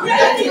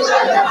 Retire-toi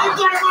de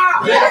moi.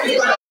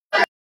 Retire-toi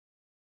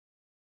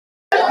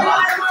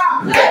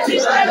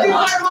de moi. Retire-toi de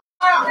moi.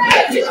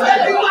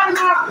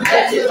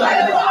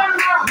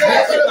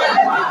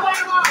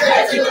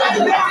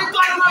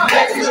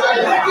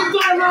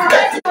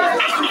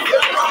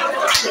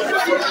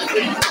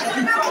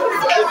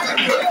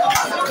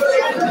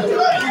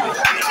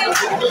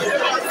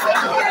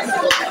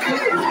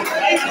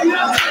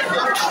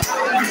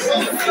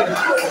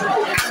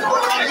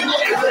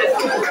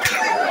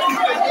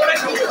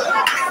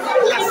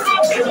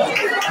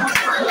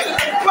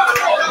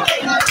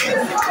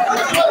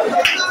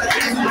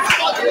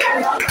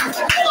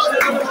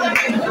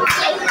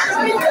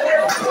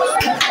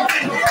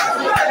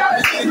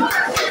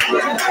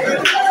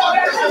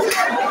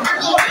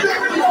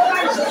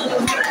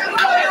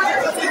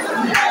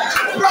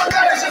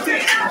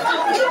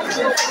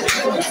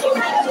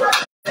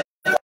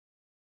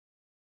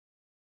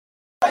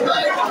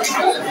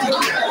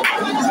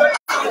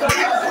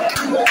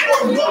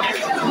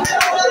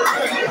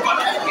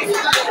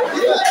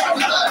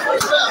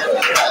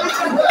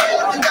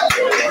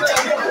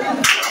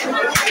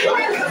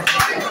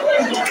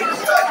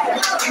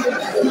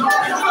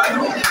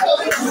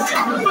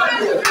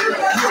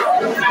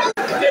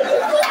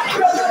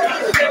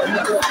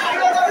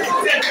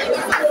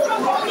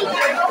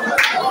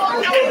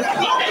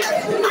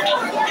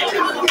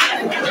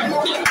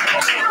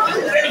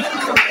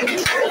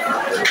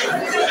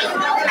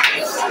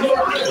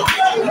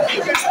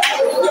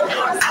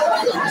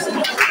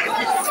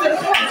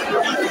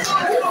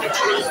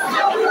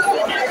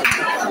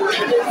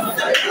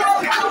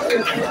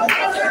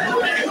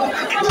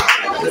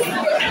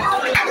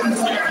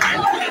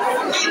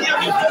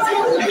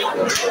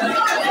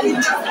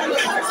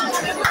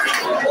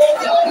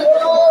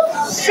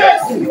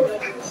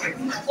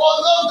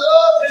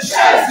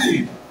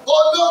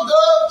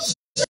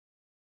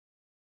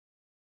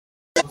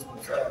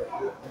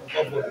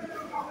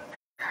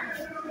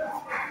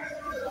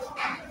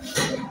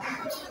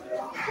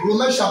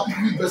 Romains chapitre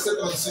 8, verset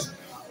 36.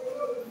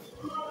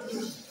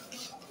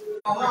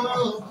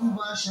 Tout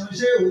va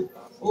changer.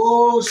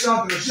 Oh,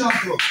 chante, chante,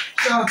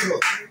 chante.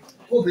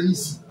 Faut venir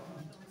ici.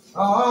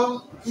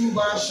 Tout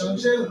va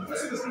changer.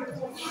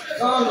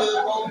 Dans le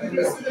monde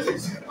de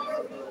Jésus.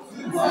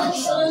 Tout va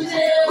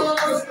changer.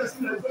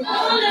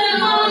 Dans le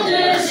nom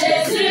de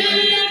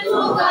Jésus,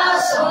 tout va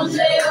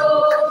changer.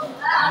 Oh,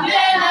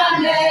 amen,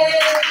 amen.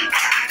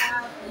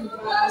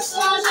 Tout va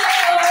changer.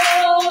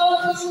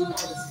 Oh,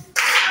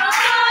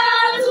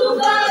 tout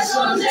va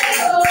changer.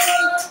 Oh,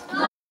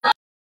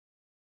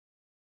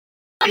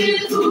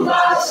 tout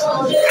va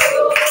changer.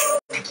 Oh,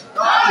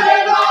 dans le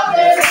nom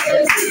de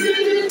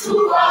Jésus,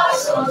 tout va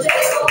changer.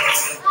 Oh,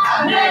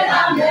 amen,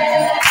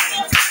 amen.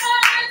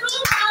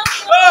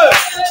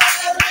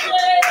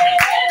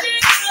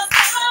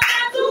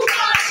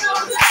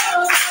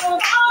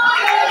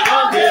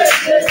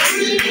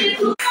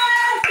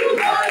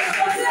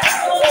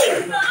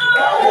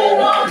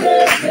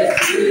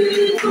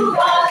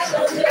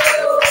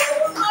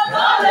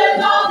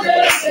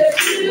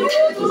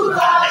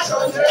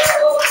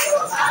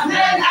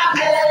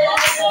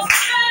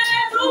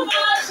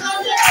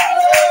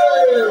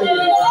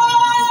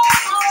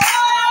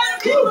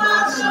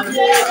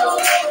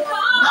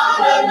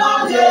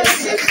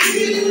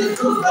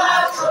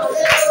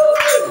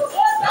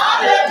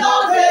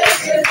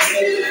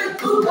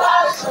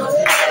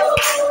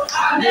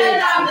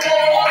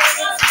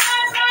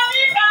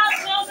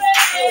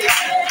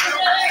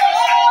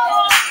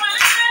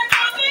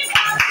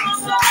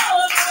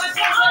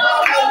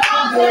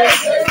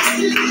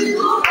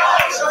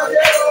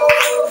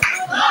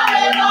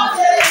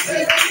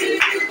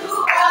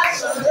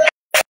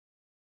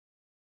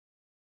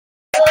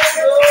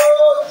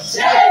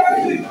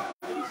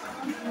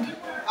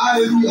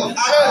 Alléluia.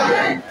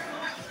 Amen.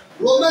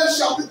 Romains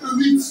chapitre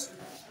 8.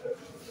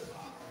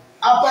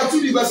 À partir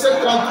du verset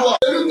 33.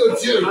 L'élu de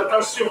Dieu.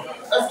 Attention.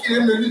 Est-ce qu'il est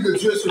l'élu de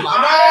Dieu ce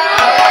matin?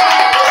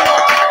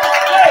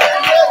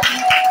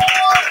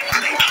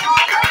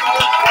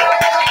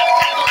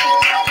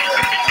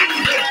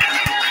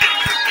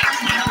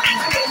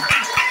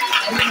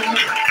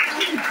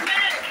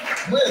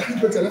 Moi, il y a plus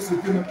que tu as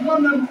sauté.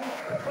 Moi-même,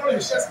 quand je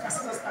cherche, ça se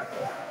passe.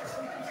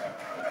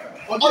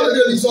 On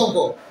le lit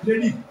encore. Je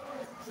lis.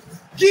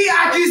 Qui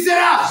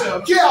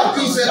accusera? Qui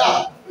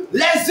accusera Les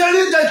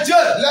élus de Dieu.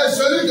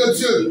 les élus de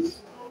Dieu?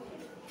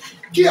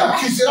 Qui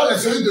accusera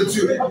les élus de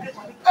Dieu?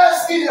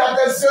 Est-ce qu'il y a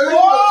des élus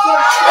de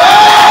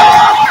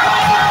Dieu?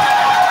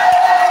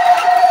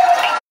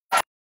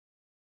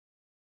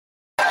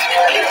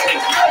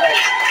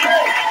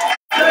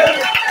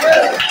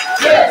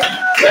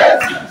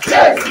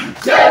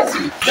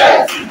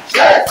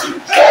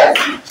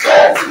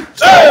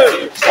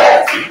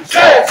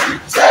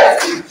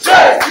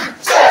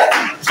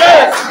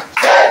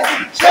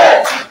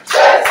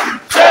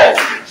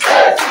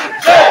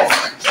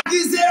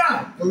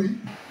 Oui.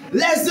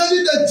 Les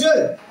élus de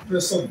Dieu.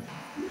 Personne.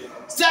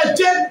 C'est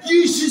Dieu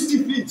qui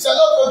justifie. C'est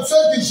notre Dieu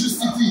qui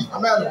justifie.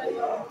 Amen.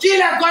 Qui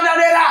les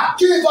condamnera?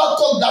 Qui va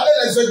condamner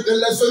les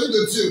élus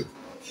de Dieu?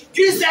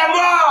 Qui c'est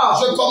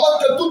mort? Je commande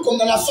que toute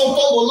condamnation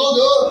tombe au nom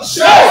de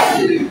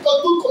Jésus.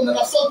 Que toute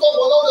condamnation tombe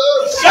au nom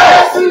de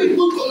Jésus.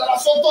 Toute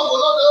condamnation tombe au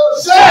nom de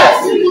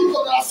Jésus. Toute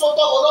condamnation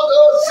tombe au nom de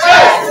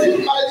Jésus.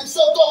 Toute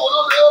malédiction tombe au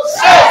nom de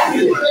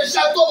Jésus. Tout péché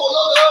tombe au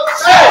nom de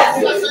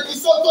Jésus. La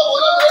sédition tombe au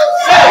nom de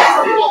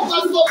Jésus. Ton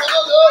grâce tombe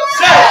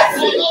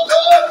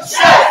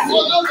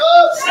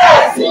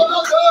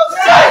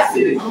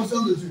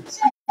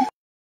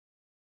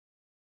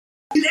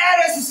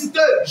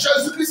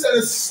est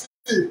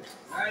ressuscité.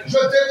 Je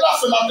déclare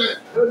ce matin.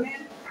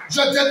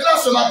 Je déclare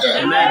ce matin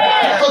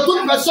que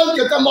toute personne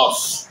qui était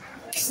morte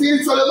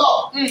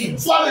spirituellement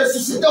soit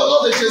ressuscitée au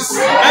nom de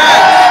Jésus.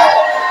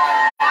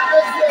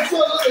 Résurrection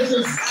au nom de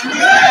Jésus.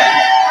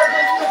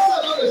 Résurrection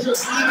au nom de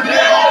Jésus.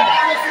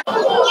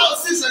 Moi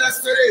aussi je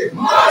resterai.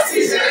 Moi aussi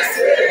je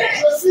resterai.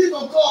 Je suis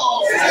mon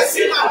corps. Je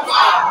suis mon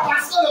corps.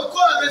 Parce que le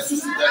corps est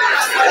ressuscité.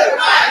 Parce que le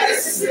corps est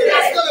ressuscité.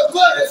 Parce que le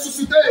corps est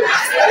ressuscité.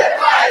 Parce que le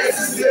corps est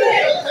ressuscité.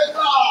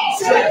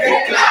 Je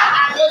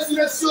déclare.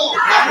 Résurrection.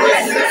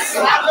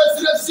 Résurrection.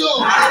 Résurrection.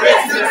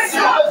 Résurrection.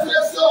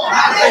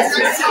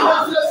 Résurrection.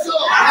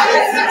 Résurrection.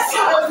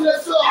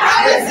 Résurrection.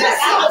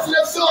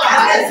 Résurrection.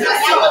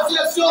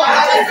 Résurrection.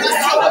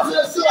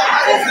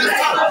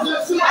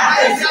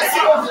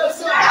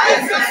 Résurrection.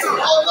 Résurrection.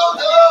 Au nom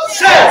de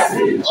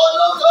Jésus. Au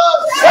nom de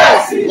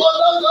Jésus. Au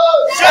nom de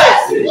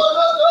Jésus. Au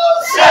nom de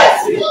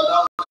Jésus. Au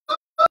nom de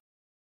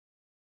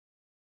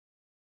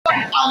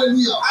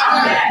Alléluia.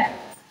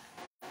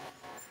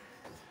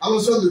 Allons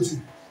de Dieu.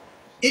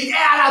 Il est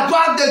à la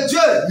droite de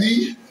Dieu.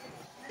 Oui.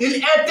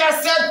 Il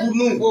intercède pour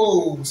nous.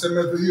 Oh, c'est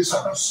merveilleux ça.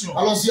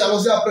 Allons-y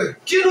après.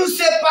 Qui nous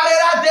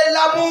séparera de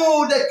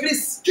l'amour de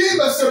Christ? Qui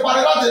me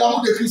séparera de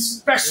l'amour de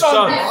Christ?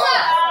 Personne.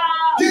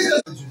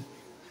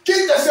 Qui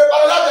te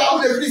séparera de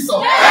l'amour de Christ?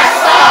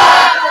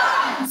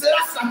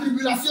 Sera sa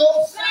tribulation?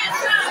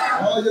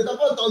 Oh, je t'ai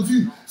pas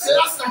entendu.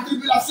 Sera sa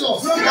tribulation?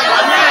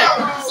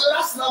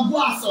 Sera sa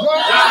angoisse?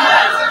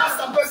 Sera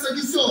sa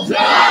persécution?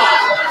 Sera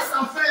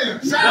sa faim?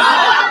 Sera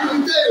sa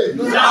unité?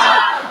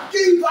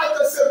 Qui va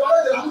te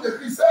séparer de l'amour de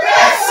Christ?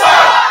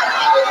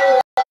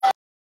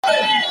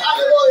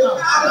 Alléluia.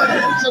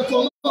 Je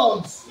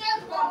commande.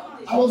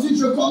 Allons-y,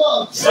 je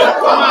commande. Je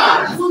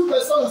commande. Toute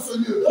personne dans ce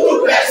lieu.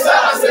 Toute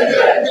personne dans ce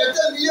lieu. Qui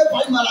était liée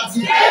par une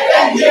maladie. Qui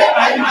était liée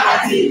par une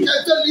maladie. Qui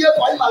était liée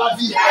par une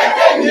maladie. Qui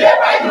était liée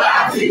par une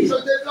maladie. Je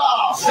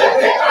déclare. Je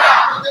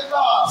déclare. Je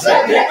déclare. Je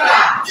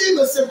déclare. Qui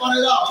me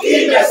séparera? Qui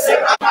me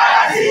séparera?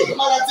 Toute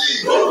maladie.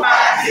 Toute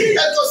maladie.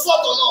 Quel que soit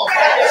ton nom.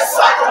 Quel que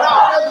soit ton nom.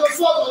 Quel que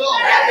soit ton nom.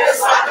 Quel que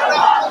soit ton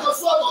nom. Quel que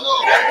soit ton nom.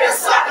 Quel que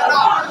soit ton nom.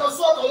 Quel que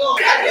soit ton nom.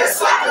 Quel que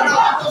soit ton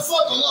nom. Quel que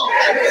soit ton nom.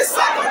 Quel que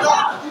soit ton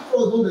nom. Qui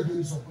croit au don de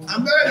guérison?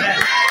 Amen.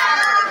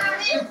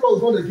 Tu crois au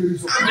don de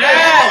guérison? Amen.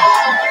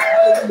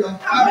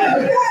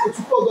 Alléluia. Est-ce que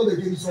tu crois au don de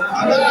guérison?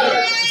 Amen.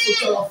 Est-ce que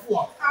tu as la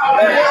foi?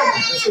 Amen.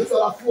 Est-ce que tu as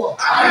la foi?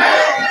 Amen.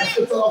 Est-ce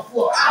que tu as la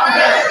foi?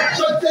 Amen.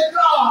 Je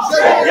déclare. Je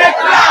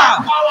déclare.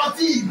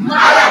 Maladie.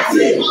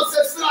 Maladie.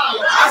 Ancestrale.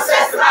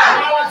 Ancestrale.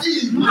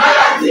 Maladie.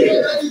 Maladie.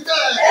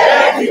 Héréditaire.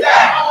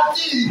 Héréditaire.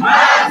 Maladie.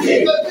 Maladie.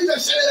 Depuis des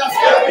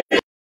générations.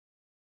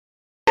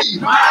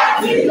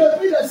 Maladie.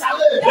 Depuis des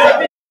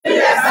années.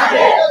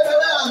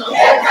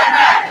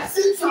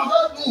 Si tu es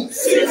avec nous,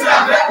 si tu es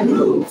avec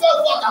nous, fais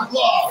voir ta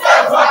gloire,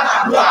 fais voir ta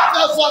gloire,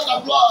 fais voir ta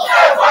gloire,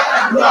 fais voir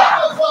ta gloire,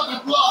 fais voir ta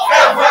gloire,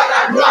 fais voir ta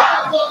gloire,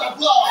 fais voir ta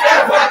gloire, fais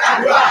voir ta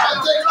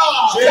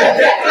gloire. Je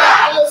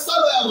déclare, le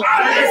Seigneur,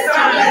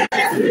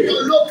 te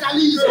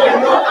localise,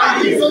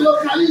 te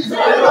localise,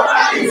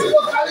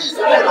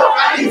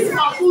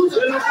 partout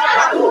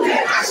est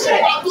caché,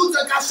 partout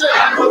est caché,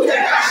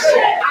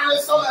 allez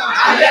Seigneur,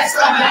 allez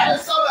Seigneur, allez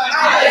Seigneur.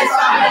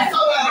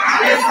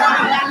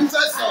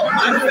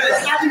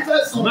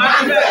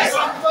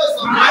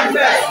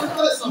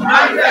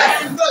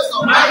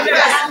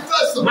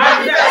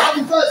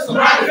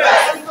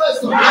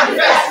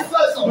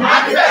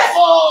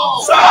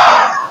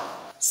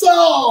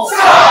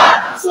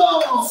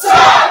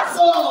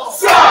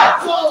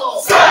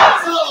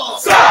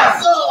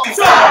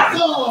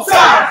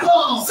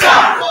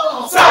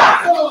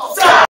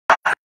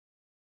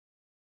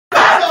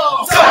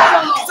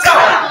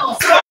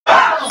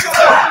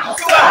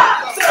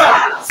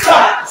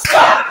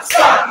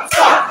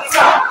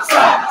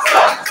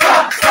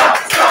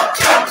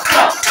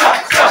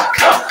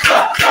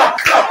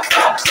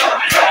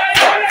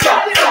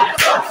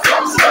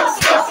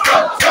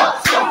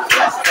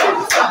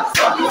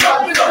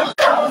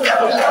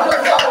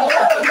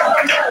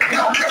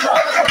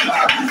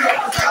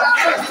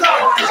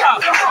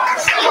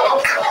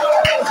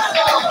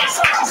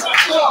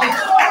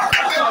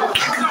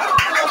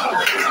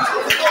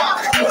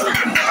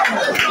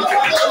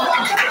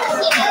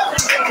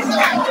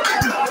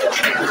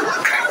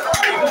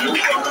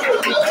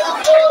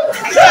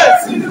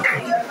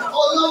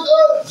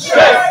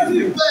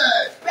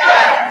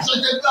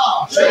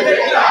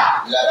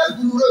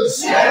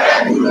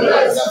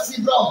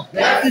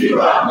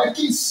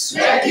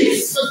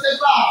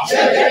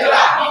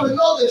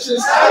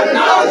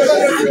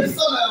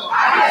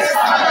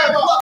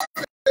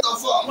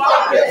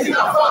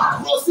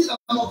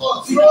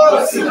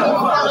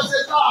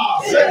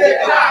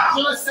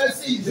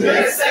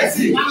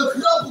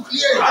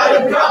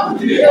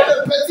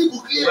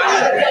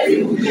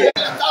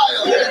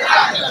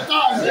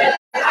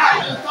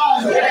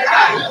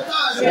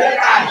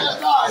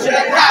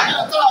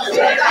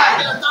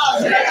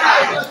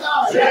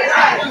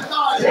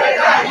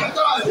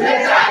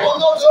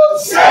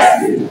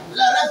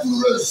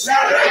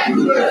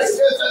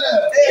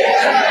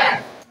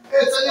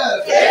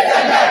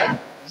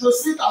 Je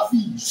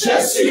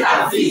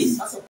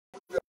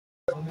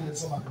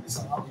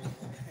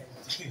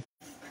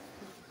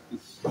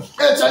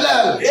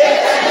Éternel.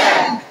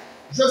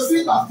 Je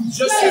suis ta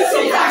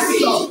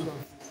fille.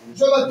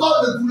 Je me donne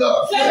de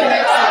douleur.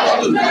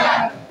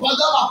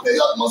 Pendant ma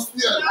période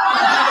menstruelle.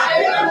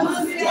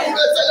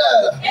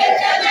 Éternel.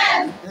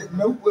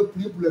 Mais vous pouvez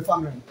prier pour les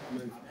femmes.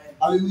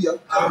 Alléluia.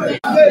 Amen.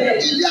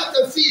 Il y a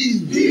des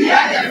filles.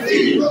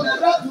 Dont les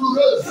règles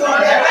douloureuses.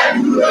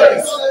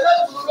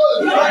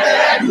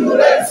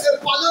 C'est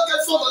pendant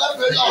qu'elles sont dans la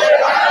période.